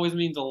 It always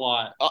means a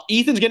lot.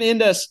 Ethan's going to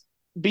end us.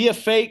 Be a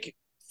fake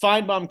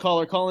Feinbaum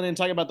caller calling in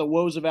talking about the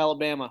woes of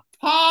Alabama.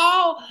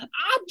 Paul,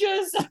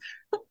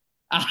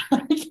 I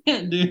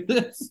can't do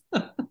this.